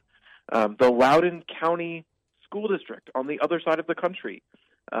YouTube. The Loudoun County School District on the other side of the country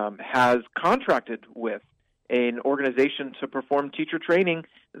has contracted with an organization to perform teacher training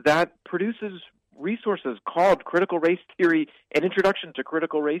that produces resources called Critical Race Theory, an Introduction to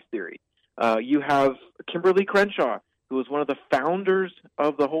Critical Race Theory. You have Kimberly Crenshaw, who was one of the founders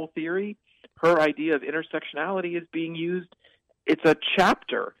of the whole theory. Her idea of intersectionality is being used. It's a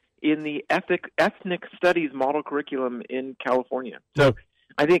chapter in the ethnic studies model curriculum in California. So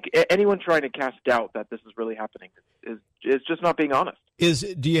I think anyone trying to cast doubt that this is really happening is just not being honest.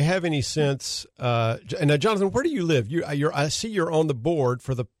 Do you have any sense? And now, Jonathan, where do you live? I see you're on the board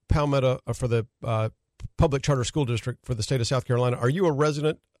for the Palmetto for the Public Charter School District for the state of South Carolina. Are you a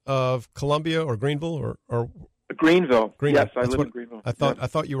resident of Columbia or Greenville or Greenville? Greenville. Yes, I live in Greenville. I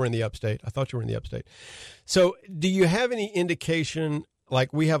thought you were in the upstate. So, do you have any indication?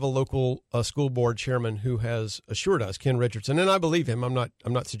 Like, we have a local school board chairman who has assured us, Ken Richardson, and I believe him. I'm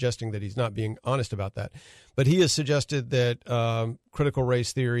not suggesting that he's not being honest about that, but he has suggested that critical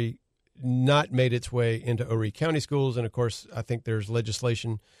race theory not made its way into Horry County schools, and of course, I think there's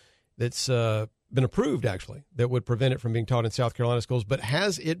legislation that's been approved actually that would prevent it from being taught in South Carolina schools. But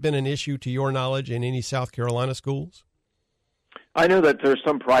has it been an issue, to your knowledge, in any South Carolina schools? I know that there are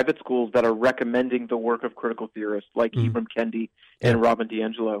some private schools that are recommending the work of critical theorists like Ibram Kendi and Robin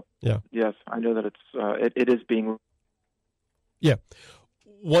DiAngelo. Yeah. Yes, I know that it is being. Yeah.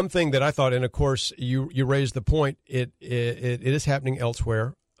 One thing that I thought, and of course you raised the point, it is happening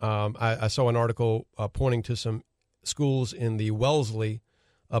elsewhere. I saw an article pointing to some schools in the Wellesley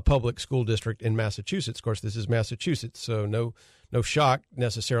public school district in Massachusetts. Of course, this is Massachusetts, so no shock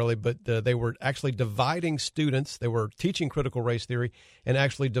necessarily, but they were actually dividing students. They were teaching critical race theory and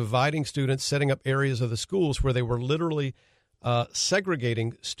actually dividing students, setting up areas of the schools where they were literally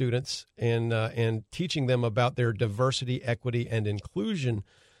segregating students and teaching them about their diversity, equity, and inclusion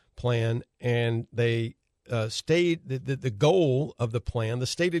plan. And they the goal of the plan, the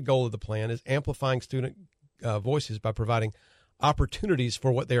stated goal of the plan, is amplifying student voices by providing opportunities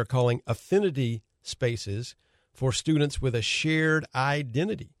for what they are calling affinity spaces for students with a shared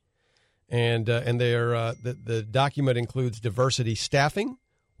identity. And the document includes diversity staffing,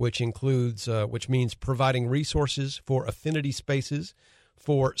 which means providing resources for affinity spaces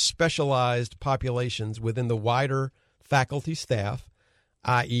for specialized populations within the wider faculty staff,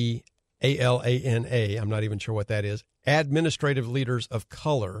 i.e. ALANA, I'm not even sure what that is, administrative leaders of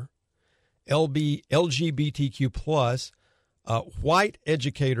color, LGBTQ+, white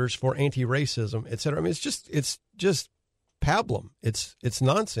educators for anti-racism, et cetera. I mean, it's just pablum. It's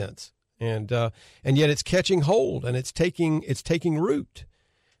nonsense, and yet it's catching hold and it's taking root.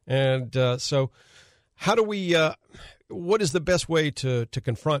 And so, how do we? What is the best way to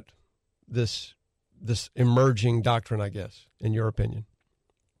confront this emerging doctrine, I guess, in your opinion?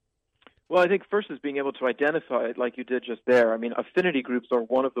 Well, I think first is being able to identify it like you did just there. I mean, affinity groups are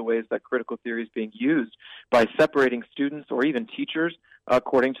one of the ways that critical theory is being used by separating students or even teachers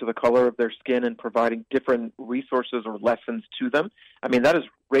according to the color of their skin and providing different resources or lessons to them. I mean, that is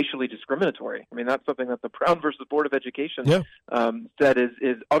racially discriminatory. I mean, that's something that the Brown versus Board of Education said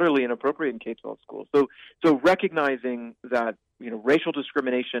is utterly inappropriate in K-12 schools. So recognizing that, racial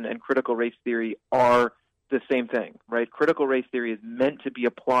discrimination and critical race theory are the same thing, right? Critical race theory is meant to be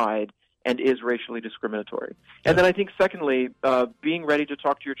applied and is racially discriminatory. And then I think, secondly, being ready to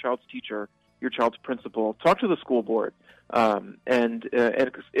talk to your child's teacher your child's principal, talk to the school board, and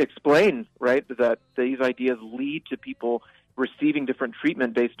explain, right, that these ideas lead to people receiving different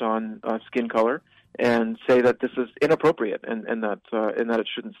treatment based on skin color, and say that this is inappropriate and that it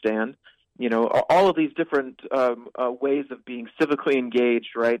shouldn't stand. You know, all of these different ways of being civically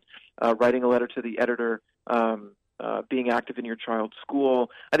engaged, right? Writing a letter to the editor, being active in your child's school.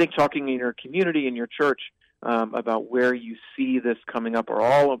 I think talking in your community, in your church, about where you see this coming up are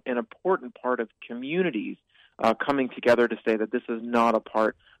all an important part of communities coming together to say that this is not a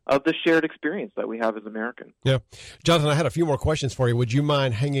part of the shared experience that we have as Americans. Yeah. Jonathan, I had a few more questions for you. Would you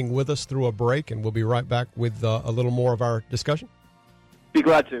mind hanging with us through a break, and we'll be right back with a little more of our discussion? Be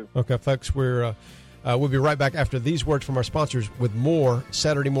glad to. Okay, folks, we'll be right back after these words from our sponsors with more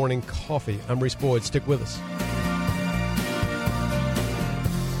Saturday Morning Coffee. I'm Reese Boyd. Stick with us.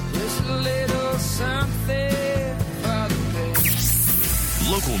 Just a little something for the day.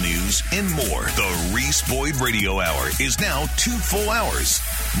 Local news and more. The Reese Boyd Radio Hour is now 2 full hours.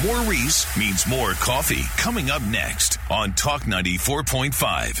 More Reese means more coffee. Coming up next on Talk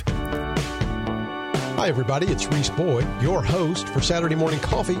 94.5. Hi, everybody. It's Reese Boyd, your host for Saturday Morning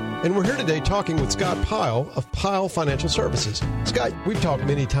Coffee, and we're here today talking with Scott Pyle of Pyle Financial Services. Scott, we've talked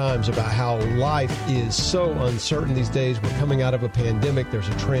many times about how life is so uncertain these days. We're coming out of a pandemic. There's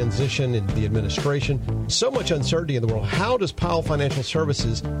a transition in the administration. So much uncertainty in the world. How does Pyle Financial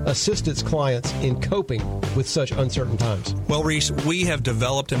Services assist its clients in coping with such uncertain times? Well, Reese, we have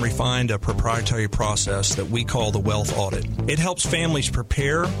developed and refined a proprietary process that we call the Wealth Audit. It helps families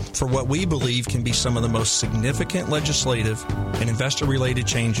prepare for what we believe can be some of the most significant legislative and investor-related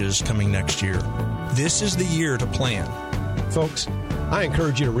changes coming next year. This is the year to plan. Folks, I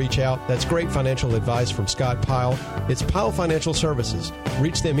encourage you to reach out. That's great financial advice from Scott Pyle. It's Pyle Financial Services.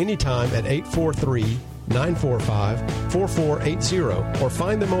 Reach them anytime at 843-945-4480 or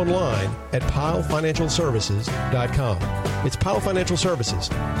find them online at PyleFinancialServices.com. It's Pyle Financial Services,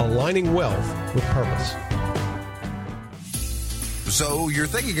 aligning wealth with purpose. So you're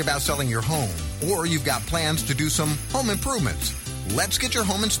thinking about selling your home, or you've got plans to do some home improvements. Let's get your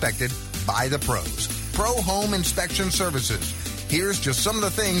home inspected by the pros. Pro Home Inspection Services. Here's just some of the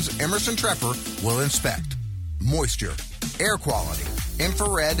things Emerson Treffer will inspect. Moisture, air quality,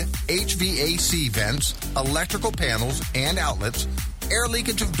 infrared HVAC vents, electrical panels and outlets, air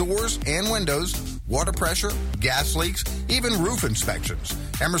leakage of doors and windows, water pressure, gas leaks, even roof inspections.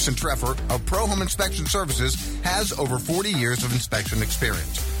 Emerson Treffer of Pro Home Inspection Services has over 40 years of inspection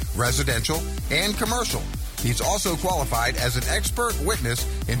experience, residential and commercial. He's also qualified as an expert witness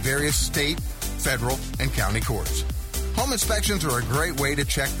in various state, federal, and county courts. Home inspections are a great way to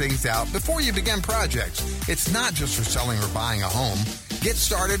check things out before you begin projects. It's not just for selling or buying a home. Get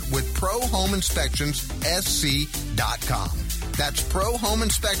started with ProHomeInspectionsSC.com. That's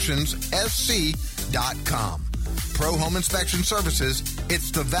ProHomeInspectionsSC.com. Pro Home Inspection Services,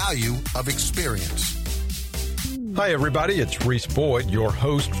 it's the value of experience. Hi, everybody. It's Reese Boyd, your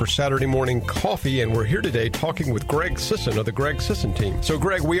host for Saturday Morning Coffee, and we're here today talking with Greg Sisson of the Greg Sisson team. So,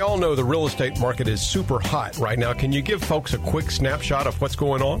 Greg, we all know the real estate market is super hot right now. Can you give folks a quick snapshot of what's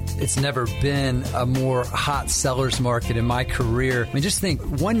going on? It's never been a more hot seller's market in my career. I mean, just think,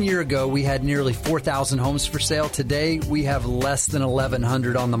 1 year ago, we had nearly 4,000 homes for sale. Today, we have less than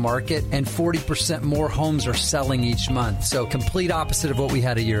 1,100 on the market, and 40% more homes are selling each month. So, complete opposite of what we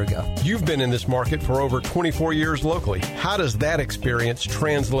had a year ago. You've been in this market for over 24 years locally. How does that experience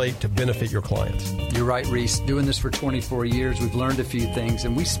translate to benefit your clients? You're right, Reese. Doing this for 24 years, we've learned a few things,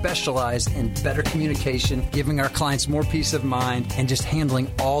 and we specialize in better communication, giving our clients more peace of mind, and just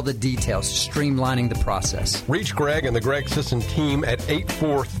handling all the details, streamlining the process. Reach Greg and the Greg Sisson team at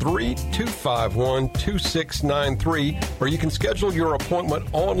 843-251-2693, or you can schedule your appointment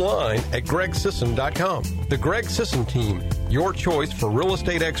online at gregsisson.com. The Greg Sisson team, your choice for real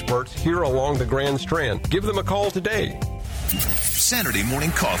estate experts here along the Grand Strand. Give them a call today. Saturday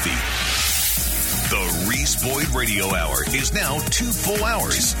Morning Coffee. The Reese Boyd Radio Hour is now 2 full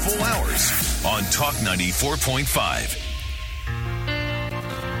hours. On Talk 94.5.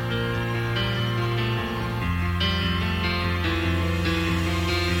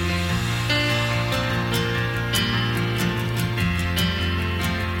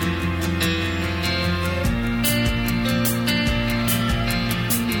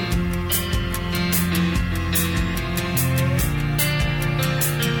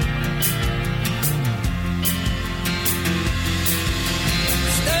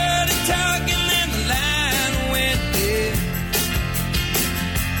 Started talking and the line went dead.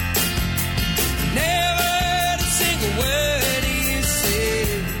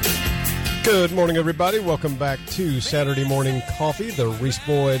 Good morning, everybody. Welcome back to Saturday Morning Coffee, the Reese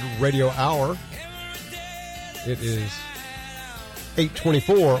Boyd Radio Hour. It is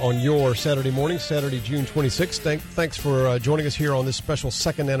 8:24 on your Saturday morning, Saturday, June 26th. Thanks for joining us here on this special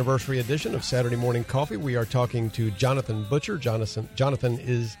second anniversary edition of Saturday Morning Coffee. We are talking to Jonathan Butcher. Jonathan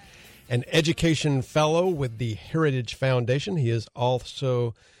is an education fellow with the Heritage Foundation. He is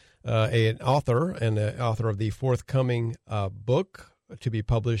also an author and the author of the forthcoming book to be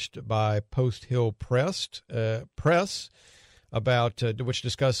published by Post Hill Press, about which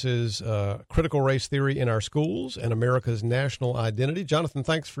discusses critical race theory in our schools and America's national identity. Jonathan,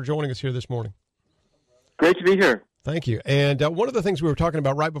 thanks for joining us here this morning. Great to be here. Thank you. And one of the things we were talking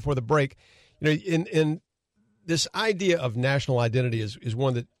about right before the break, in this idea of national identity is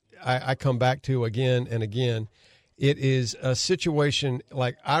one that I come back to again and again. It is a situation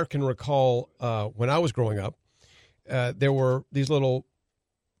like I can recall when I was growing up. There were these little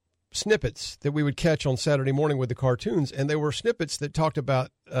snippets that we would catch on Saturday morning with the cartoons, and they were snippets that talked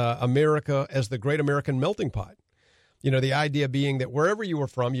about America as the great American melting pot. The idea being that wherever you were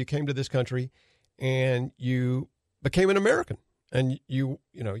from, you came to this country and you became an American. And you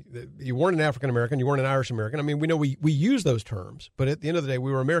weren't an African American, you weren't an Irish American. I mean, we know we use those terms, but at the end of the day,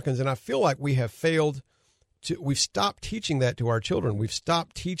 we were Americans. And I feel like we have we've stopped teaching that to our children. We've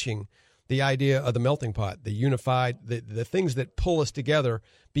stopped teaching the idea of the melting pot, the unified, the things that pull us together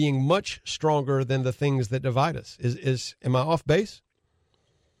being much stronger than the things that divide us. Am I off base?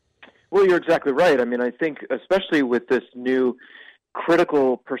 Well, you're exactly right. I mean, I think especially with this new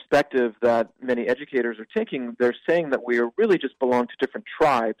critical perspective that many educators are taking, they're saying that we really just belong to different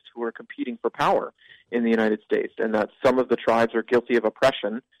tribes who are competing for power in the United States, and that some of the tribes are guilty of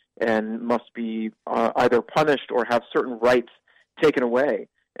oppression and must be either punished or have certain rights taken away.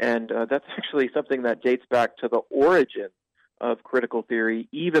 And that's actually something that dates back to the origin of critical theory,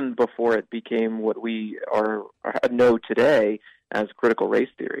 even before it became what we know today as critical race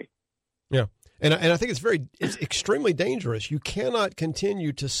theory. Yeah, and I think it's extremely dangerous. You cannot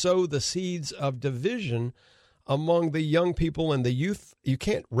continue to sow the seeds of division among the young people and the youth. You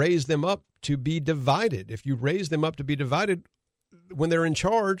can't raise them up to be divided. If you raise them up to be divided, when they're in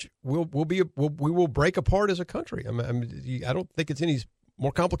charge, we will break apart as a country. I don't think it's any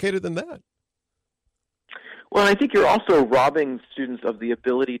more complicated than that. Well, I think you're also robbing students of the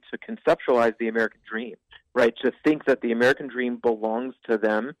ability to conceptualize the American dream, right? To think that the American dream belongs to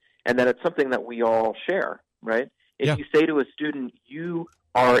them and that it's something that we all share, right? If you say to a student, you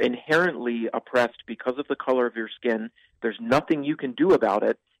are inherently oppressed because of the color of your skin, there's nothing you can do about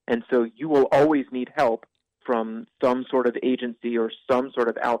it, and so you will always need help from some sort of agency or some sort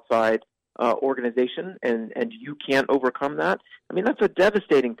of outside organization, and you can't overcome that. I mean, that's a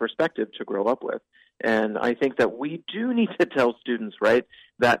devastating perspective to grow up with. And I think that we do need to tell students, right,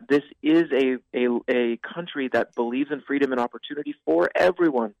 that this is a country that believes in freedom and opportunity for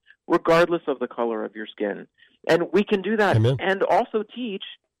everyone, regardless of the color of your skin. And we can do that. Amen. And also teach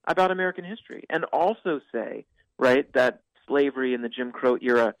about American history and also say, right, that slavery in the Jim Crow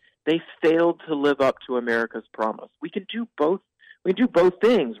era, they failed to live up to America's promise. We can do both. We do both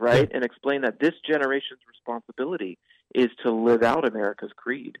things, right, and explain that this generation's responsibility is to live out America's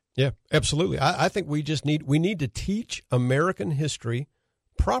creed. Yeah, absolutely. I think we need to teach American history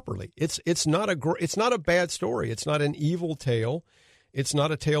properly. It's not a bad story. It's not an evil tale. It's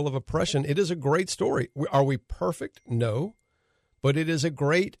not a tale of oppression. It is a great story. Are we perfect? No, but it is a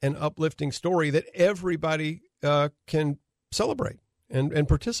great and uplifting story that everybody can celebrate and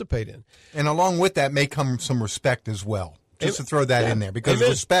participate in. And along with that may come some respect as well. Just to throw that in there, because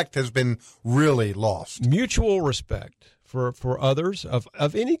respect has been really lost. Mutual respect for others of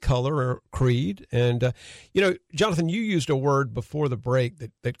any color or creed. And, Jonathan, you used a word before the break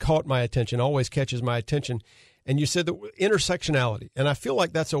that caught my attention, always catches my attention. And you said that intersectionality. And I feel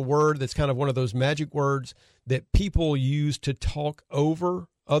like that's a word that's kind of one of those magic words that people use to talk over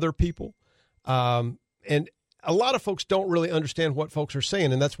other people. And a lot of folks don't really understand what folks are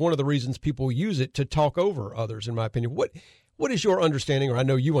saying, and that's one of the reasons people use it to talk over others, in my opinion. What is your understanding, or I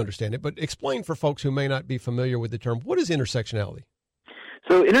know you understand it, but explain for folks who may not be familiar with the term, what is intersectionality?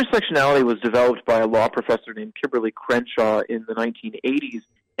 So intersectionality was developed by a law professor named Kimberly Crenshaw in the 1980s,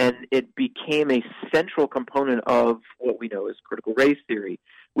 and it became a central component of what we know as critical race theory.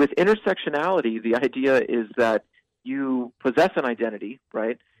 With intersectionality, the idea is that you possess an identity,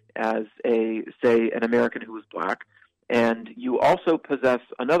 right, as an American who is black, and you also possess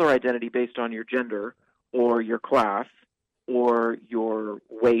another identity based on your gender or your class or your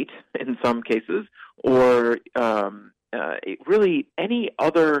weight in some cases, or really any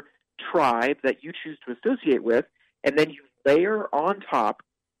other tribe that you choose to associate with, and then you layer on top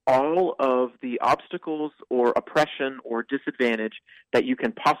all of the obstacles or oppression or disadvantage that you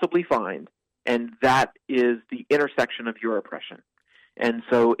can possibly find, and that is the intersection of your oppression. And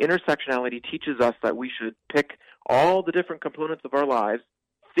so intersectionality teaches us that we should pick all the different components of our lives,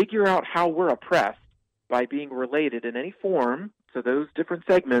 figure out how we're oppressed by being related in any form to those different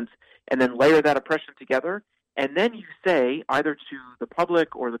segments, and then layer that oppression together. And then you say, either to the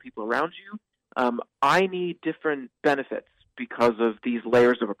public or the people around you, I need different benefits because of these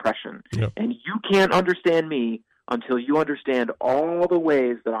layers of oppression. Yep. And you can't understand me until you understand all the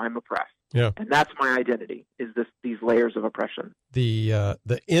ways that I'm oppressed. Yeah. And that's my identity, is these layers of oppression. The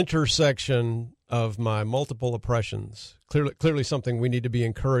intersection of my multiple oppressions, clearly something we need to be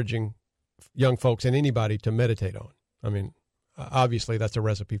encouraging young folks and anybody to meditate on. I mean, obviously that's a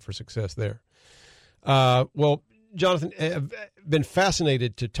recipe for success there. Well, Jonathan, I've been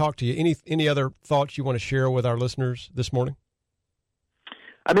fascinated to talk to you. Any other thoughts you want to share with our listeners this morning?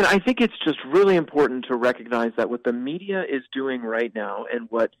 I mean, I think it's just really important to recognize that what the media is doing right now, and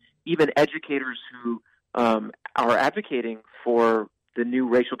what even educators who are advocating for the new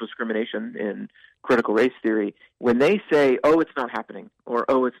racial discrimination in critical race theory, when they say, oh, it's not happening, or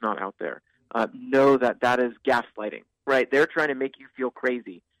oh, it's not out there, know that is gaslighting, right? They're trying to make you feel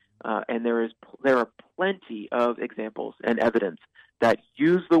crazy. And there are plenty of examples and evidence that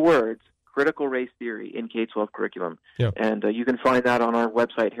use the words critical race theory in K-12 curriculum. Yeah. And you can find that on our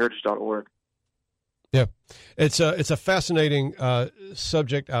website, heritage.org. Yeah, it's a fascinating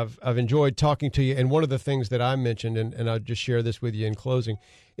subject. I've enjoyed talking to you, and one of the things that I mentioned, and I'll just share this with you in closing,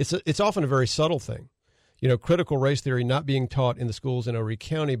 it's often a very subtle thing. You know, critical race theory not being taught in the schools in Horry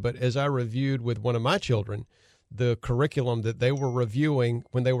County, but as I reviewed with one of my children, the curriculum that they were reviewing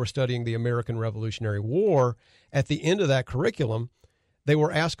when they were studying the American Revolutionary War, at the end of that curriculum, they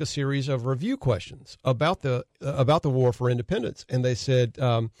were asked a series of review questions about the War for Independence, and they said,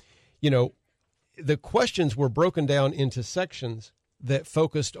 the questions were broken down into sections that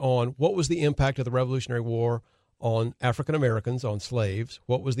focused on what was the impact of the Revolutionary War on African Americans, on slaves,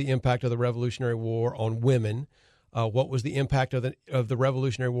 what was the impact of the Revolutionary War on women, what was the impact of the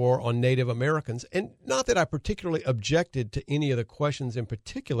Revolutionary War on Native Americans. And not that I particularly objected to any of the questions in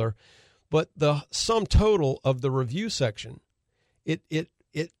particular, but the sum total of the review section, it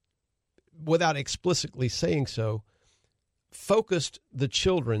without explicitly saying so, focused the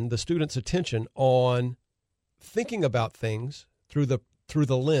students' attention on thinking about things through the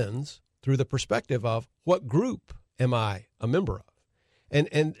lens, through the perspective of what group am I a member of.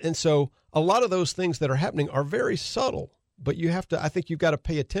 And so a lot of those things that are happening are very subtle, but I think you've got to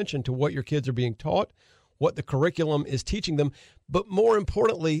pay attention to what your kids are being taught, what the curriculum is teaching them, but more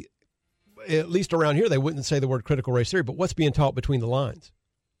importantly, at least around here, they wouldn't say the word critical race theory, but what's being taught between the lines.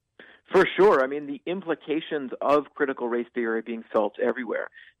 For sure. I mean, the implications of critical race theory are being felt everywhere.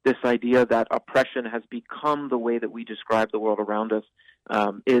 This idea that oppression has become the way that we describe the world around us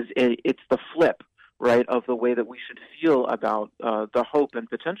it's the flip, right, of the way that we should feel about the hope and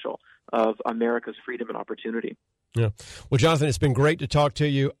potential of America's freedom and opportunity. Yeah. Well, Jonathan, it's been great to talk to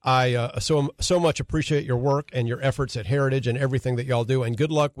you. I so much appreciate your work and your efforts at Heritage and everything that y'all do. And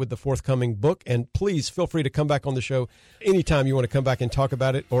good luck with the forthcoming book. And please feel free to come back on the show anytime you want to come back and talk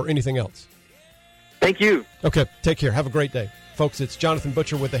about it or anything else. Thank you. Okay. Take care. Have a great day. Folks, it's Jonathan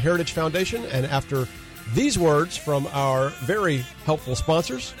Butcher with the Heritage Foundation. And after these words from our very helpful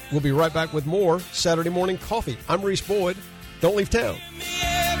sponsors, we'll be right back with more Saturday Morning Coffee. I'm Reese Boyd. Don't leave town.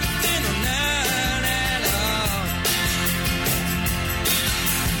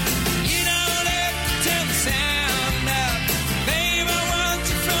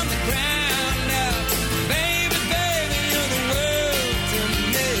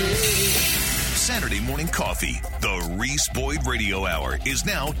 Saturday Morning Coffee, the Reese Boyd Radio Hour, is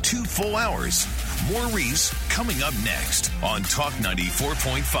now 2 full hours. More Reese coming up next on Talk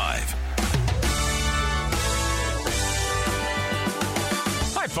 94.5.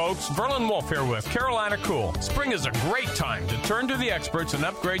 Hi folks, Verlin Wolf here with Carolina Cool. Spring is a great time to turn to the experts and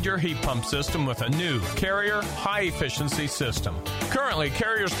upgrade your heat pump system with a new Carrier high-efficiency system. Currently,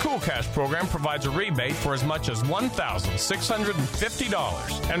 Carrier's Cool Cash program provides a rebate for as much as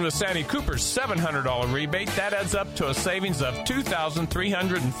 $1,650. And with Sandy Cooper's $700 rebate, that adds up to a savings of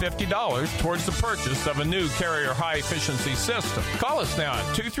 $2,350 towards the purchase of a new Carrier high-efficiency system. Call us now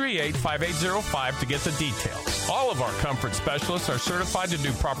at 238-5805 to get the details. All of our comfort specialists are certified to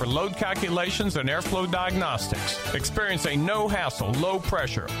do proper load calculations and airflow diagnostics. Experience a no-hassle,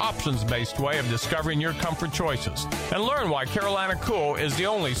 low-pressure, options-based way of discovering your comfort choices. And learn why Carolina Cool is the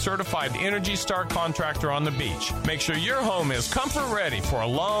only certified Energy Star contractor on the beach. Make sure your home is comfort-ready for a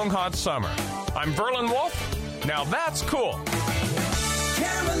long, hot summer. I'm Verlin Wolf. Now that's cool.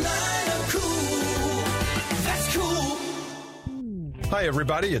 Carolina cool. That's cool. Hi,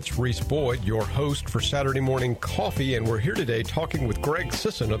 everybody. It's Reese Boyd, your host for Saturday Morning Coffee, and we're here today talking with Greg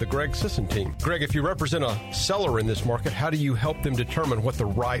Sisson of the Greg Sisson team. Greg, if you represent a seller in this market, how do you help them determine what the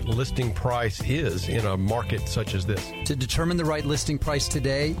right listing price is in a market such as this? To determine the right listing price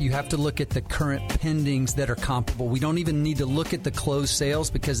today, you have to look at the current pendings that are comparable. We don't even need to look at the closed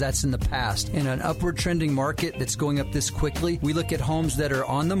sales because that's in the past. In an upward trending market that's going up this quickly, we look at homes that are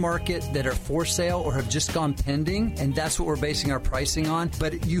on the market, that are for sale, or have just gone pending, and that's what we're basing our pricing on.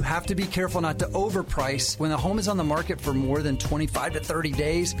 But you have to be careful not to overprice. When a home is on the market for more than 25 to 30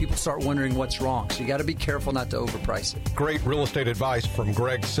 days, people start wondering what's wrong. So you got to be careful not to overprice it. Great real estate advice from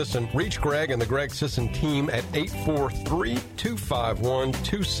Greg Sisson. Reach Greg and the Greg Sisson team at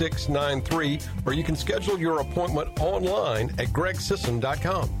 843-251-2693, or you can schedule your appointment online at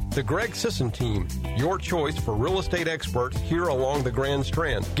gregsisson.com. The Greg Sisson team, your choice for real estate experts here along the Grand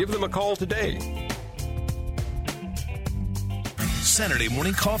Strand. Give them a call today. Saturday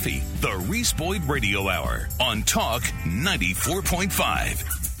Morning Coffee, the Reese Boyd Radio Hour on Talk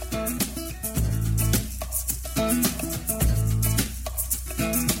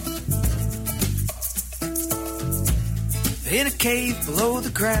In a cave below the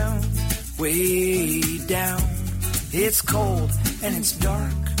ground, way down, it's cold and it's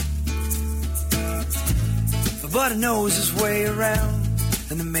dark, but he knows his way around,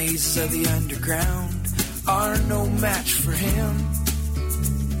 and the mazes of the underground are no match for him.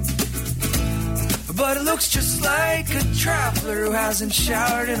 But it looks just like a traveler who hasn't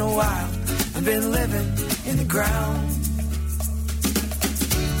showered in a while and been living in the ground.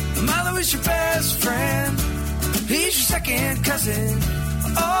 Milo is your best friend, he's your second cousin,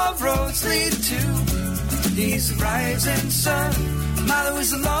 all roads lead to, he's the rising sun. Milo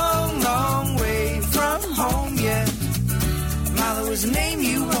is a long, long way from home yet. Milo is a name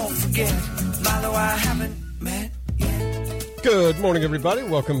you won't forget. Milo I haven't met yet. Good morning, everybody.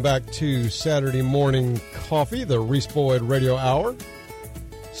 Welcome back to Saturday Morning Coffee, the Reese Boyd Radio Hour.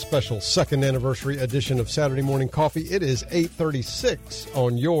 Special second anniversary edition of Saturday Morning Coffee. It is 8:36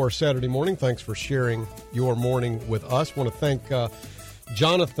 on your Saturday morning. Thanks for sharing your morning with us. Want to thank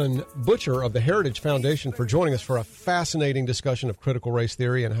Jonathan Butcher of the Heritage Foundation for joining us for a fascinating discussion of critical race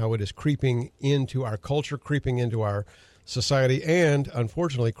theory and how it is creeping into our culture, creeping into our society, and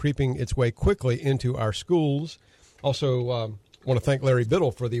unfortunately creeping its way quickly into our schools. Also, want to thank Larry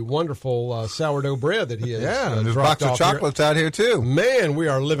Biddle for the wonderful sourdough bread that he has. Yeah, and there's a box of chocolates out here, too. Man, we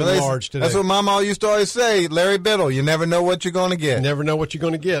are living large today. That's what Mama used to always say, Larry Biddle, you never know what you're going to get. You never know what you're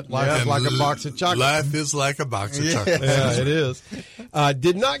going to get. Life is like a box of chocolates. Life is like a box of chocolates. Yeah, it is.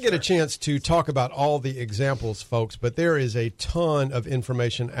 Did not get a chance to talk about all the examples, folks, but there is a ton of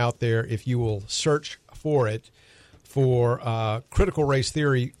information out there if you will search for it, for critical race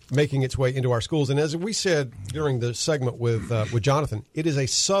theory making its way into our schools. And as we said during the segment with Jonathan, it is a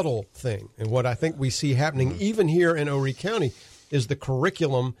subtle thing. And what I think we see happening even here in Horry County is the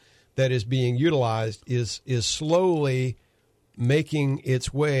curriculum that is being utilized is slowly making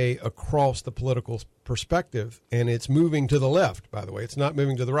its way across the political perspective, and it's moving to the left, by the way. It's not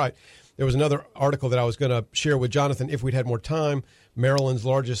moving to the right. There was another article that I was going to share with Jonathan if we'd had more time. Maryland's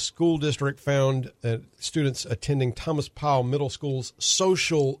largest school district found that students attending Thomas Powell Middle School's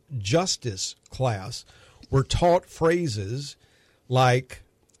social justice class were taught phrases like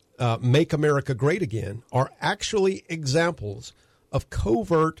 "Make America Great Again" are actually examples of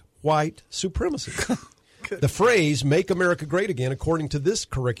covert white supremacy. The phrase "Make America Great Again," according to this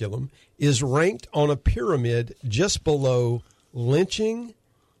curriculum, is ranked on a pyramid just below lynching,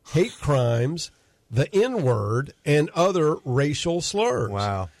 hate crimes, the N-word, and other racial slurs.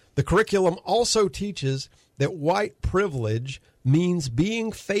 Wow. The curriculum also teaches that white privilege means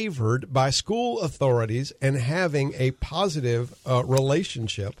being favored by school authorities and having a positive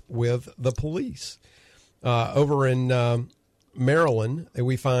relationship with the police. Over in Maryland,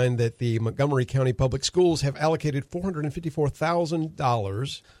 we find that the Montgomery County Public Schools have allocated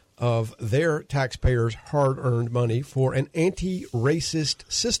 $454,000 of their taxpayers' hard-earned money for an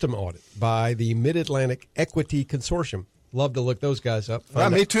anti-racist system audit by the Mid-Atlantic Equity Consortium. Love to look those guys up.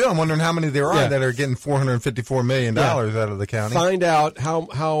 Me too. I'm wondering how many there are that are getting $454 million out of the county. Find out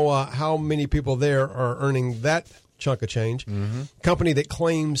how many people there are earning that chunk of change. Mm-hmm. Company that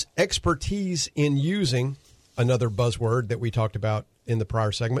claims expertise in using, another buzzword that we talked about in the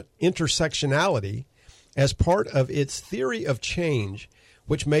prior segment, intersectionality, as part of its theory of change,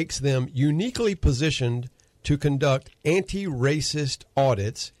 which makes them uniquely positioned to conduct anti-racist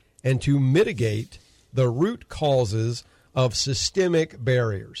audits and to mitigate the root causes of systemic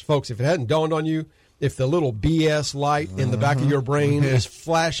barriers. Folks, if it hadn't dawned on you, if the little BS light in the back of your brain is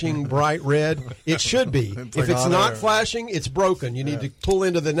flashing bright red, it should be. If it's not flashing, it's broken. You need to pull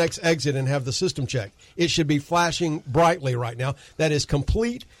into the next exit and have the system checked. It should be flashing brightly right now. That is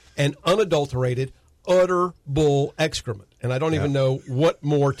complete and unadulterated, utter bull excrement. And I don't even know what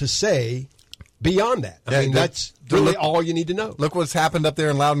more to say beyond that. I mean, that's really all you need to know. Look what's happened up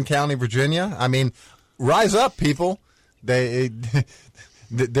there in Loudoun County, Virginia. I mean, rise up, people.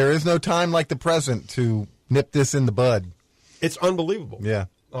 There is no time like the present to nip this in the bud. It's unbelievable. Yeah.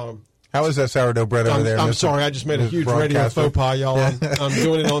 How is that sourdough bread over there? I'm sorry, I just made a huge radio faux pas, y'all. I'm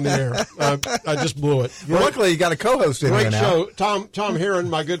doing it on the air. I just blew it. Well, luckily, you got a co-host in here now. Great show. Tom Heron,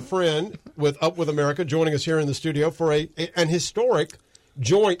 my good friend with Up With America, joining us here in the studio for an historic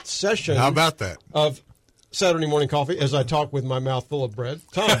joint session. How about that? Of Saturday Morning Coffee as I talk with my mouth full of bread.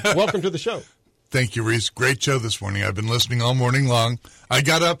 Tom, welcome to the show. Thank you, Reese. Great show this morning. I've been listening all morning long. I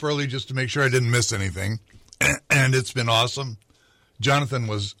got up early just to make sure I didn't miss anything, and it's been awesome. Jonathan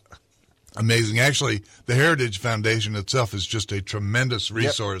was amazing. Actually, the Heritage Foundation itself is just a tremendous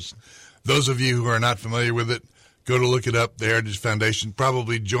resource. Yep. Those of you who are not familiar with it, go to look it up, the Heritage Foundation.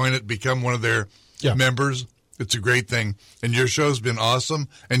 Probably join it, become one of their members. It's a great thing. And your show's been awesome.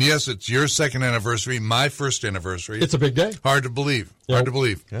 And, yes, it's your second anniversary, my first anniversary. It's a big day. Hard to believe. Hard to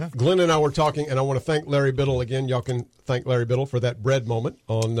believe. Yeah. Glenn and I were talking, and I want to thank Larry Biddle again. Y'all can thank Larry Biddle for that bread moment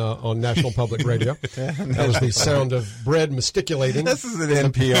on National Public Radio. That was the sound of bread masticulating. This is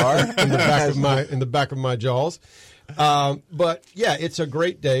an NPR. in the back of my jaws. But, yeah, it's a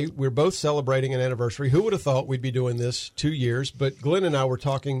great day. We're both celebrating an anniversary. Who would have thought we'd be doing this 2 years? But Glenn and I were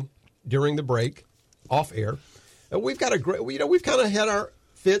talking during the break, off air. We've got a great, we've kind of had our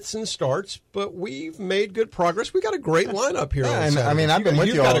fits and starts, but we've made good progress. We got a great lineup here. And I mean, I've been with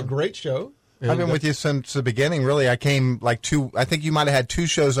you. You've got a great show. I've been with you since the beginning. Really, I came I think you might have had 2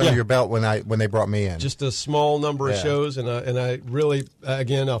 shows under your belt when they brought me in. Just a small number of shows, and I really,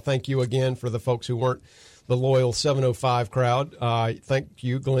 again, I'll thank you again for the folks who weren't the loyal 705 crowd. Thank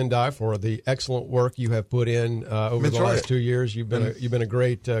you, Glenn Dye, for the excellent work you have put in over the last 2 years. You've been a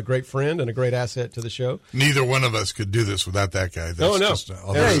great friend and a great asset to the show. Neither one of us could do this without that guy.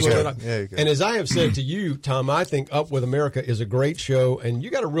 And as I have said to you, Tom, I think Up With America is a great show, and you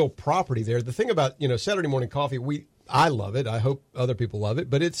got a real property there. The thing about Saturday Morning Coffee, I love it. I hope other people love it,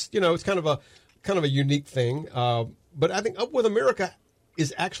 but it's it's kind of a unique thing. But I think Up With America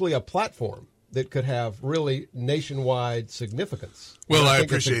is actually a platform that could have really nationwide significance. Well, I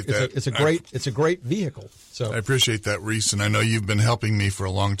appreciate that. It's a great vehicle. So I appreciate that, Reese, and I know you've been helping me for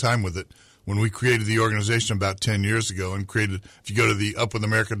a long time with it. When we created the organization about 10 years ago if you go to the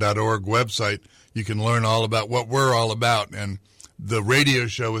upwithamerica.org website, you can learn all about what we're all about. And the radio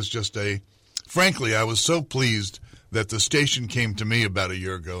show is frankly, I was so pleased that the station came to me about a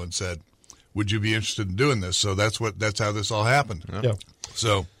year ago and said, would you be interested in doing this? So that's how this all happened. Yeah.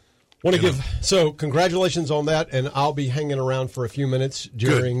 So congratulations on that, and I'll be hanging around for a few minutes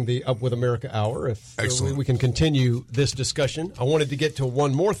during the Up With America hour if we can continue this discussion. I wanted to get to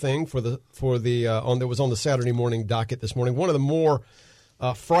one more thing that was on the Saturday morning docket this morning. One of the more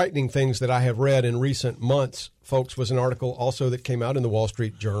frightening things that I have read in recent months, folks, was an article also that came out in the Wall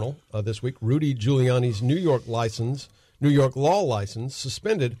Street Journal this week. Rudy Giuliani's New York law license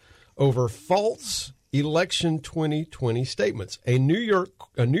suspended over false election 2020 statements. A New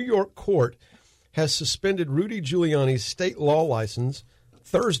York court has suspended Rudy Giuliani's state law license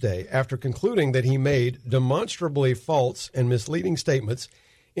Thursday after concluding that he made demonstrably false and misleading statements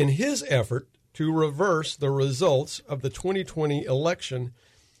in his effort to reverse the results of the 2020 election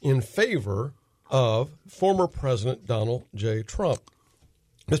in favor of former President Donald J. Trump.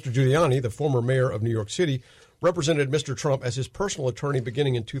 Mr. Giuliani, the former mayor of New York City, represented Mr. Trump as his personal attorney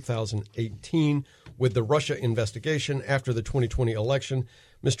beginning in 2018 with the Russia investigation. After the 2020 election,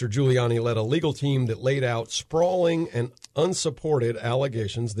 Mr. Giuliani led a legal team that laid out sprawling and unsupported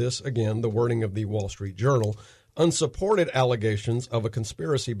allegations. This, again, the wording of the Wall Street Journal, unsupported allegations of a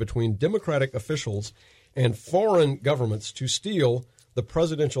conspiracy between Democratic officials and foreign governments to steal the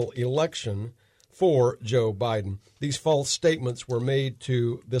presidential election for Joe Biden. These false statements were made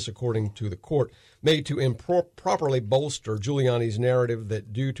according to the court, made to improperly bolster Giuliani's narrative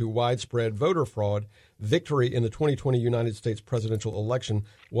that due to widespread voter fraud, victory in the 2020 United States presidential election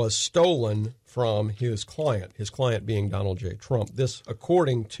was stolen from his client being Donald J. Trump. This,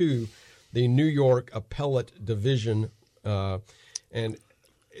 according to the New York Appellate Division,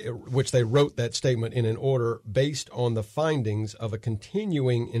 which they wrote that statement in an order based on the findings of a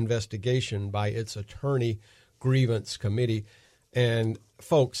continuing investigation by its attorney grievance committee. And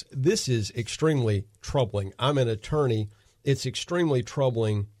folks, this is extremely troubling. I'm an attorney. It's extremely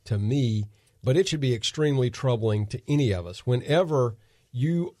troubling to me but it should be extremely troubling to any of us. Whenever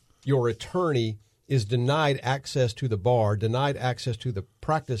your attorney is denied access to the bar, denied access to the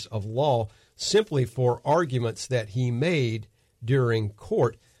practice of law simply for arguments that he made during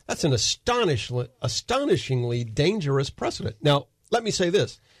court, that's an astonishingly dangerous precedent. Now, let me say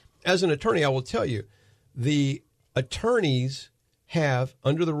this. As an attorney, I will tell you, the attorneys have,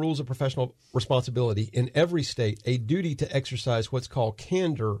 under the rules of professional responsibility in every state, a duty to exercise what's called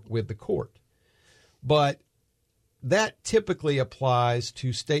candor with the court. But that typically applies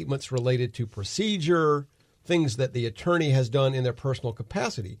to statements related to procedure, things that the attorney has done in their personal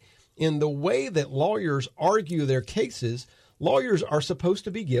capacity. In the way that lawyers argue their cases, lawyers are supposed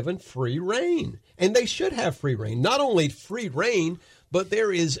to be given free rein, and they should have free rein. Not only free rein, but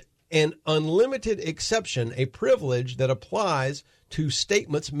there is an unlimited exception, a privilege that applies to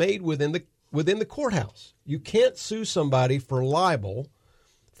statements made within the courthouse. You can't sue somebody for libel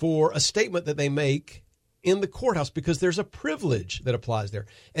for a statement that they make in the courthouse because there's a privilege that applies there.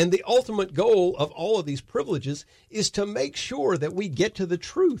 And the ultimate goal of all of these privileges is to make sure that we get to the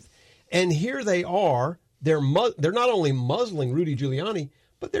truth. And here they are. They're not only muzzling Rudy Giuliani,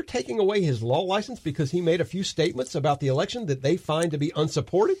 but they're taking away his law license because he made a few statements about the election that they find to be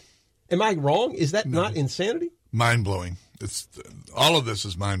unsupported. Am I wrong? Is that not insanity? Mind-blowing. All of this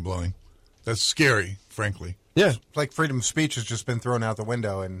is mind-blowing. That's scary, frankly. Yeah. It's like freedom of speech has just been thrown out the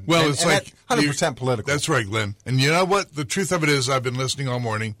window. It's like 100% political. That's right, Glenn. And you know what? The truth of it is I've been listening all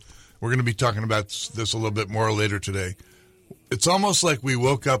morning. We're going to be talking about this a little bit more later today. It's almost like we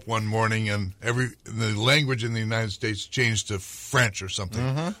woke up one morning and the language in the United States changed to French or something.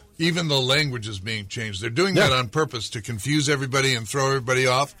 Mm-hmm. Even the language is being changed. They're doing that on purpose to confuse everybody and throw everybody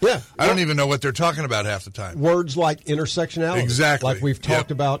off. Yeah. I don't even know what they're talking about half the time. Words like intersectionality. Exactly. Like we've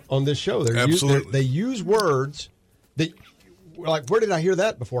talked about on this show. Absolutely. They use words that, like, where did I hear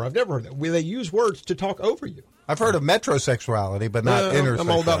that before? I've never heard that. They use words to talk over you. I've heard of metrosexuality, but not intersexuality.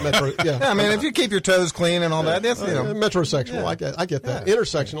 I'm all about metro. Yeah, I mean, if you keep your toes clean and all that, that's metrosexual. Yeah. I get that.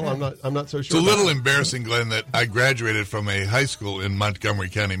 Intersectional. I'm not so sure. It's a little embarrassing, Glenn, that I graduated from a high school in Montgomery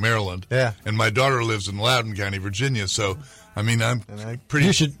County, Maryland. Yeah, and my daughter lives in Loudoun County, Virginia. So, I mean, I'm pretty.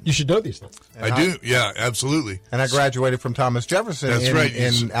 You should know these things. I do. Yeah, absolutely. And I graduated from Thomas Jefferson. That's right.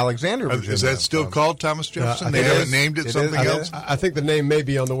 In Alexandria, Virginia. Is that still called Thomas Jefferson? They haven't named it something else. I think the name may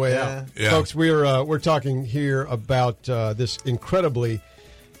be on the way out. Yeah. Folks, we're talking here about this incredibly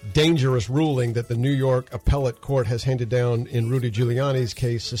dangerous ruling that the New York Appellate Court has handed down in Rudy Giuliani's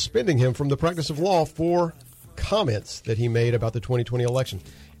case, suspending him from the practice of law for comments that he made about the 2020 election.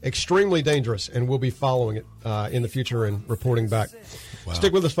 Extremely dangerous, and we'll be following it in the future and reporting back. Wow.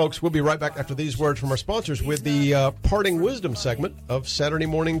 Stick with us, folks. We'll be right back after these words from our sponsors with the Parting Wisdom segment of Saturday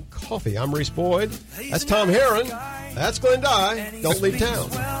Morning Coffee. I'm Reese Boyd. That's Tom Herron. That's Glenn Dye. Don't leave town.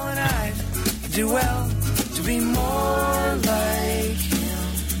 Well, and I do well to be more like him.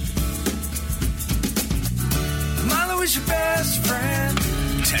 Milo is your best friend.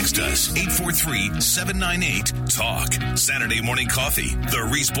 Text us 843-798-TALK. Saturday Morning Coffee, the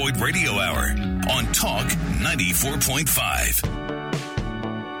Reese Boyd Radio Hour on Talk 94.5.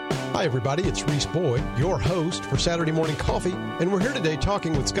 Hi, everybody. It's Reese Boyd, your host for Saturday Morning Coffee, and we're here today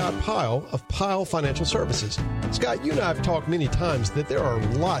talking with Scott Pyle of Pyle Financial Services. Scott, you and I have talked many times that there are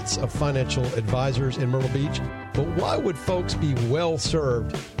lots of financial advisors in Myrtle Beach, but why would folks be well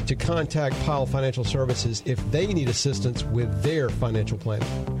served to contact Pyle Financial Services if they need assistance with their financial planning?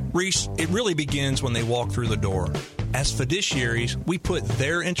 Reese, it really begins when they walk through the door. As fiduciaries, we put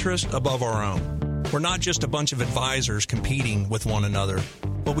their interest above our own. We're not just a bunch of advisors competing with one another.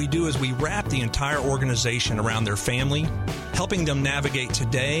 What we do is we wrap the entire organization around their family, helping them navigate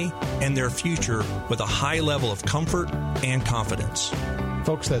today and their future with a high level of comfort and confidence.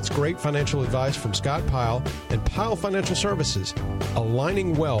 Folks, that's great financial advice from Scott Pyle and Pyle Financial Services,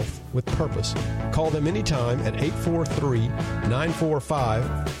 aligning wealth with purpose. Call them anytime at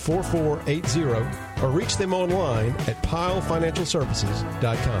 843-945-4480 or reach them online at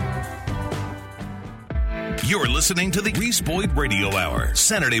pylefinancialservices.com. You're listening to the Reese Boyd Radio Hour,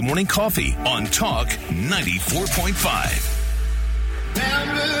 Saturday Morning Coffee on Talk 94.5.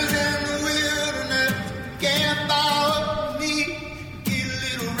 Members in the wilderness can't follow me. Get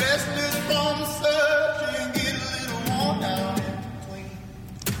a little restless from the search and get a little worn out in between.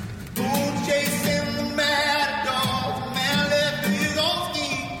 Moon chasing the mad dogs, man left his own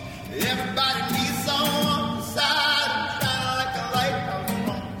scheme. Everybody needs someone beside him, shining like a lighthouse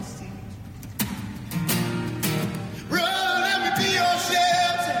from the sea. Run, let me be your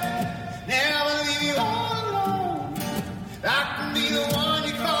shelter, never leave you all alone. I can be the one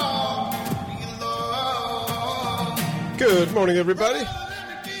you call, be alone. Good morning, everybody.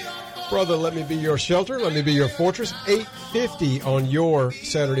 Brother, let me be your shelter. Let me be your fortress. 8:50 on your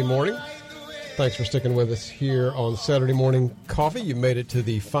Saturday morning. Thanks for sticking with us here on Saturday Morning Coffee. You made it to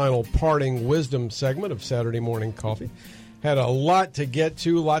the final parting wisdom segment of Saturday Morning Coffee. Had a lot to get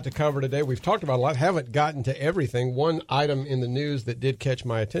to, a lot to cover today. We've talked about a lot, haven't gotten to everything. One item in the news that did catch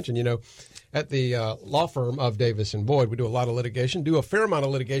my attention, at the law firm of Davis & Boyd, we do a lot of litigation, do a fair amount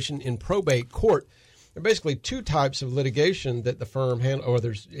of litigation in probate court. There are basically two types of litigation that the firm handles, or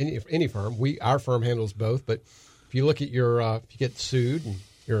there's any firm. Our firm handles both, but if you look at if you get sued and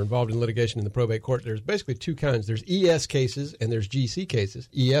you're involved in litigation in the probate court, there's basically two kinds. There's ES cases and there's GC cases.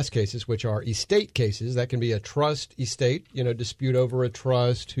 ES cases, which are estate cases. That can be a trust estate, dispute over a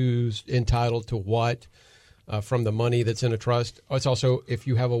trust, who's entitled to what from the money that's in a trust. It's also if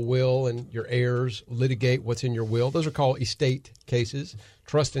you have a will and your heirs litigate what's in your will. Those are called estate cases,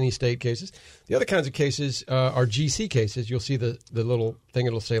 trust and estate cases. The other kinds of cases are GC cases. You'll see the little thing,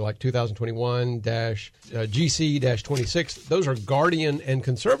 it'll say like 2021-GC-26. Those are guardian and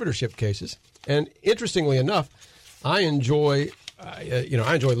conservatorship cases. And interestingly enough, I enjoy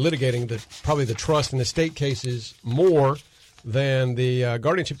litigating probably the trust and estate cases more than the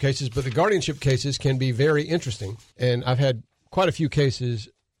guardianship cases, but the guardianship cases can be very interesting. And I've had quite a few cases,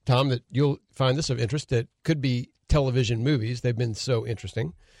 Tom, that you'll find this of interest that could be television movies. They've been so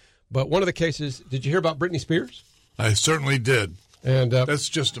interesting. But one of the cases, did you hear about Britney Spears? I certainly did. And that's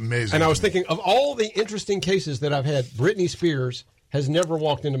just amazing. And I was thinking, of all the interesting cases that I've had, Britney Spears has never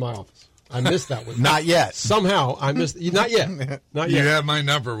walked into my office. I missed that one. Not yet. Somehow I missed. Not yet. Not yet. You have my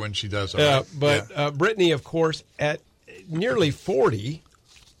number when she does. Right. Britney, of course, at nearly 40,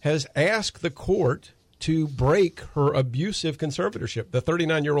 has asked the court to break her abusive conservatorship. The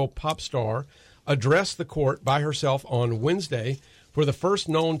 39-year-old pop star addressed the court by herself on Wednesday for the first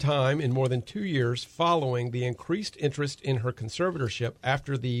known time in more than 2 years following the increased interest in her conservatorship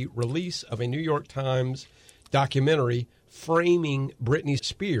after the release of a New York Times documentary framing Britney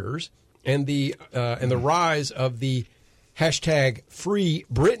Spears and the rise of the hashtag Free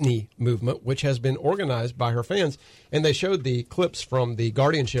Britney movement, which has been organized by her fans. And they showed the clips from the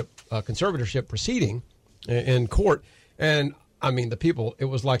guardianship conservatorship proceeding in court. And I mean, the people, it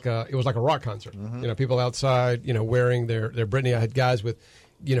was like a rock concert. Mm-hmm. People outside, wearing their Britney. I had guys with,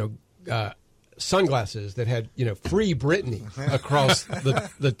 sunglasses that had, Free Britney across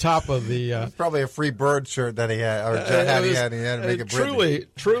the top of the. Probably a Free Bird shirt that he had, or hat he had to make it Britney.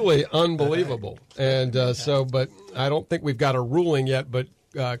 Truly unbelievable. And but I don't think we've got a ruling yet. But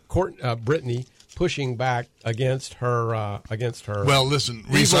Britney pushing back against her. Well, listen,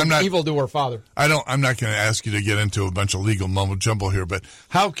 Reese, evildoer father. I'm not going to ask you to get into a bunch of legal mumbo jumbo here, but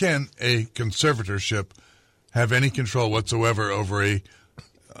how can a conservatorship have any control whatsoever over an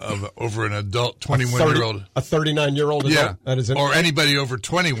adult 21-year-old, a 39-year-old adult? Yeah, that is or anybody over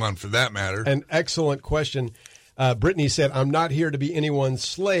 21 for that matter. An excellent question. Britney said, "I'm not here to be anyone's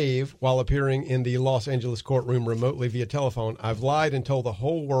slave," while appearing in the Los Angeles courtroom remotely via telephone. "I've lied and told the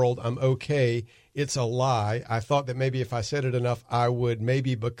whole world I'm okay. It's a lie. I thought that maybe if I said it enough, I would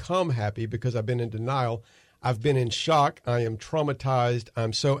maybe become happy because I've been in denial. I've been in shock. I am traumatized.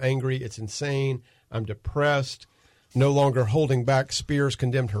 I'm so angry. It's insane. I'm depressed." No longer holding back, Spears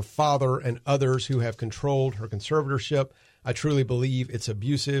condemned her father and others who have controlled her conservatorship. "I truly believe it's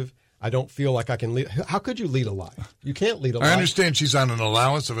abusive. I don't feel like I can lead." How could you lead a life? You can't lead a life. I understand she's on an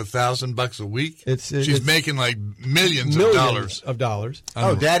allowance of $1,000 a week. She's making like millions of dollars.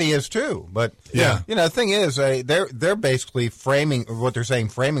 Oh, Daddy is too. But yeah, the thing is, they're basically framing what they're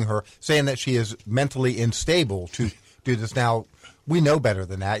saying, saying that she is mentally unstable to do this. Now we know better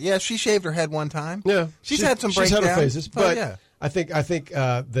than that. Yeah, she shaved her head one time. Yeah, she's had some breakdowns. She's had her phases, but yeah. I think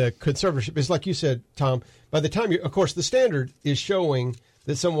the conservatorship is like you said, Tom. By the time of course, the standard is showing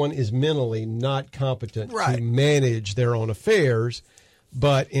that someone is mentally not competent to manage their own affairs.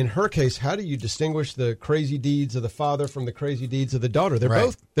 But in her case, how do you distinguish the crazy deeds of the father from the crazy deeds of the daughter?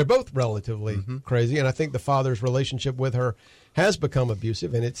 They're both relatively crazy, and I think the father's relationship with her has become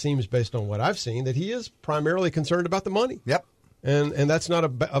abusive, and it seems, based on what I've seen, that he is primarily concerned about the money. Yep. And that's not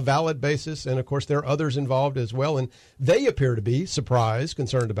a valid basis, and of course there are others involved as well, and they appear to be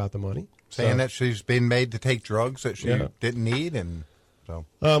concerned about the money. Saying that she's been made to take drugs that she didn't need, and...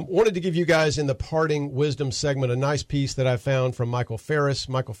 wanted to give you guys in the parting wisdom segment a nice piece that I found from Michael Ferris.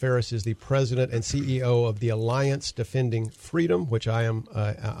 Michael Ferris is the president and CEO of the Alliance Defending Freedom, which I am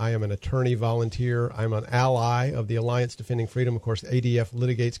an attorney volunteer. I'm an ally of the Alliance Defending Freedom. Of course, ADF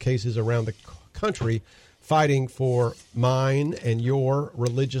litigates cases around the country fighting for mine and your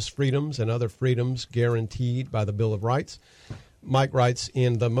religious freedoms and other freedoms guaranteed by the Bill of Rights. Mike writes,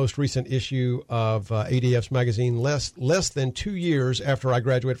 in the most recent issue of ADF's magazine, less than 2 years after I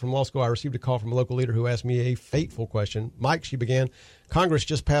graduated from law school, I received a call from a local leader who asked me a fateful question. Mike, she began, Congress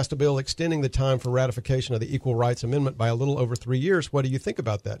just passed a bill extending the time for ratification of the Equal Rights Amendment by a little over 3 years. What do you think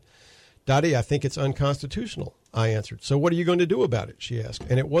about that? Dottie, I think it's unconstitutional, I answered. So what are you going to do about it, she asked.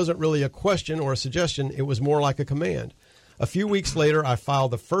 And it wasn't really a question or a suggestion. It was more like a command. A few weeks later, I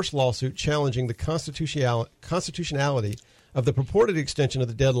filed the first lawsuit challenging the constitutionality of the purported extension of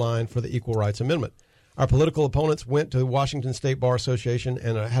the deadline for the Equal Rights Amendment. Our political opponents went to the Washington State Bar Association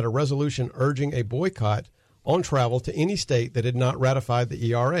and had a resolution urging a boycott on travel to any state that had not ratified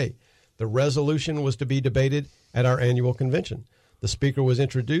the ERA. The resolution was to be debated at our annual convention. The speaker was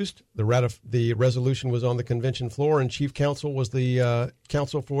introduced. The resolution was on the convention floor, and chief counsel was the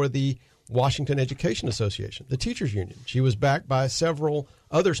counsel for the Washington Education Association, the teachers union. She was backed by several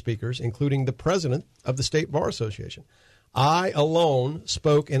other speakers, including the president of the State Bar Association. I alone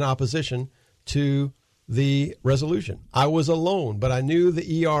spoke in opposition to the resolution. I was alone, but I knew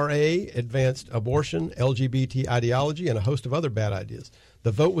the ERA advanced abortion, LGBT ideology, and a host of other bad ideas.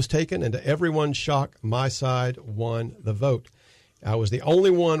 The vote was taken, and to everyone's shock, my side won the vote. I was the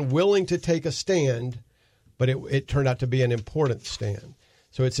only one willing to take a stand, but it turned out to be an important stand.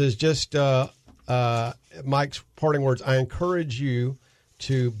 So it says, just Mike's parting words, I encourage you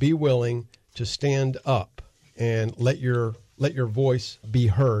to be willing to stand up and let your voice be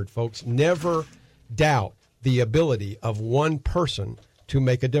heard, folks. Never doubt the ability of one person to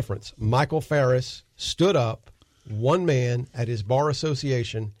make a difference. Michael Farris stood up, one man at his bar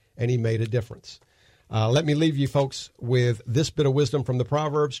association, and he made a difference. Let me leave you, folks, with this bit of wisdom from the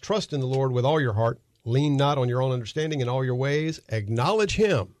Proverbs. Trust in the Lord with all your heart. Lean not on your own understanding in all your ways. Acknowledge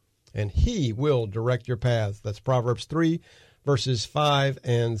him, and he will direct your paths. That's Proverbs 3, verses 5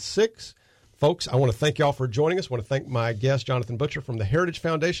 and 6. Folks, I want to thank y'all for joining us. I want to thank my guest, Jonathan Butcher from the Heritage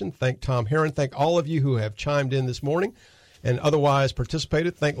Foundation. Thank Tom Herron. Thank all of you who have chimed in this morning and otherwise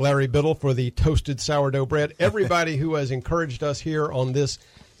participated. Thank Larry Biddle for the toasted sourdough bread. Everybody who has encouraged us here on this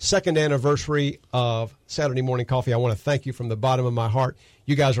second anniversary of Saturday Morning Coffee, I want to thank you from the bottom of my heart.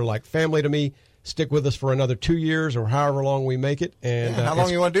 You guys are like family to me. Stick with us for another 2 years or however long we make it. And how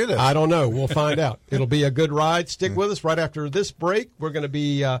long you want to do this? I don't know. We'll find out. It'll be a good ride. Stick with us. Right after this break, we're going to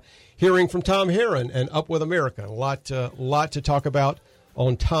be hearing from Tom Herron and Up With America. A lot to talk about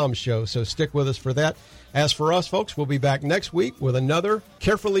on Tom's show, so stick with us for that. As for us, folks, we'll be back next week with another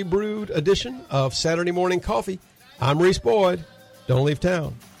carefully brewed edition of Saturday Morning Coffee. I'm Reese Boyd. Don't leave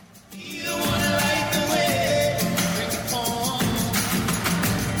town.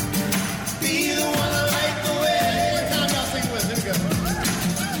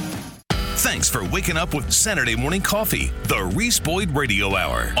 Thanks for waking up with Saturday Morning Coffee, the Reese Boyd Radio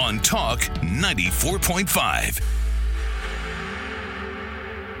Hour on Talk 94.5.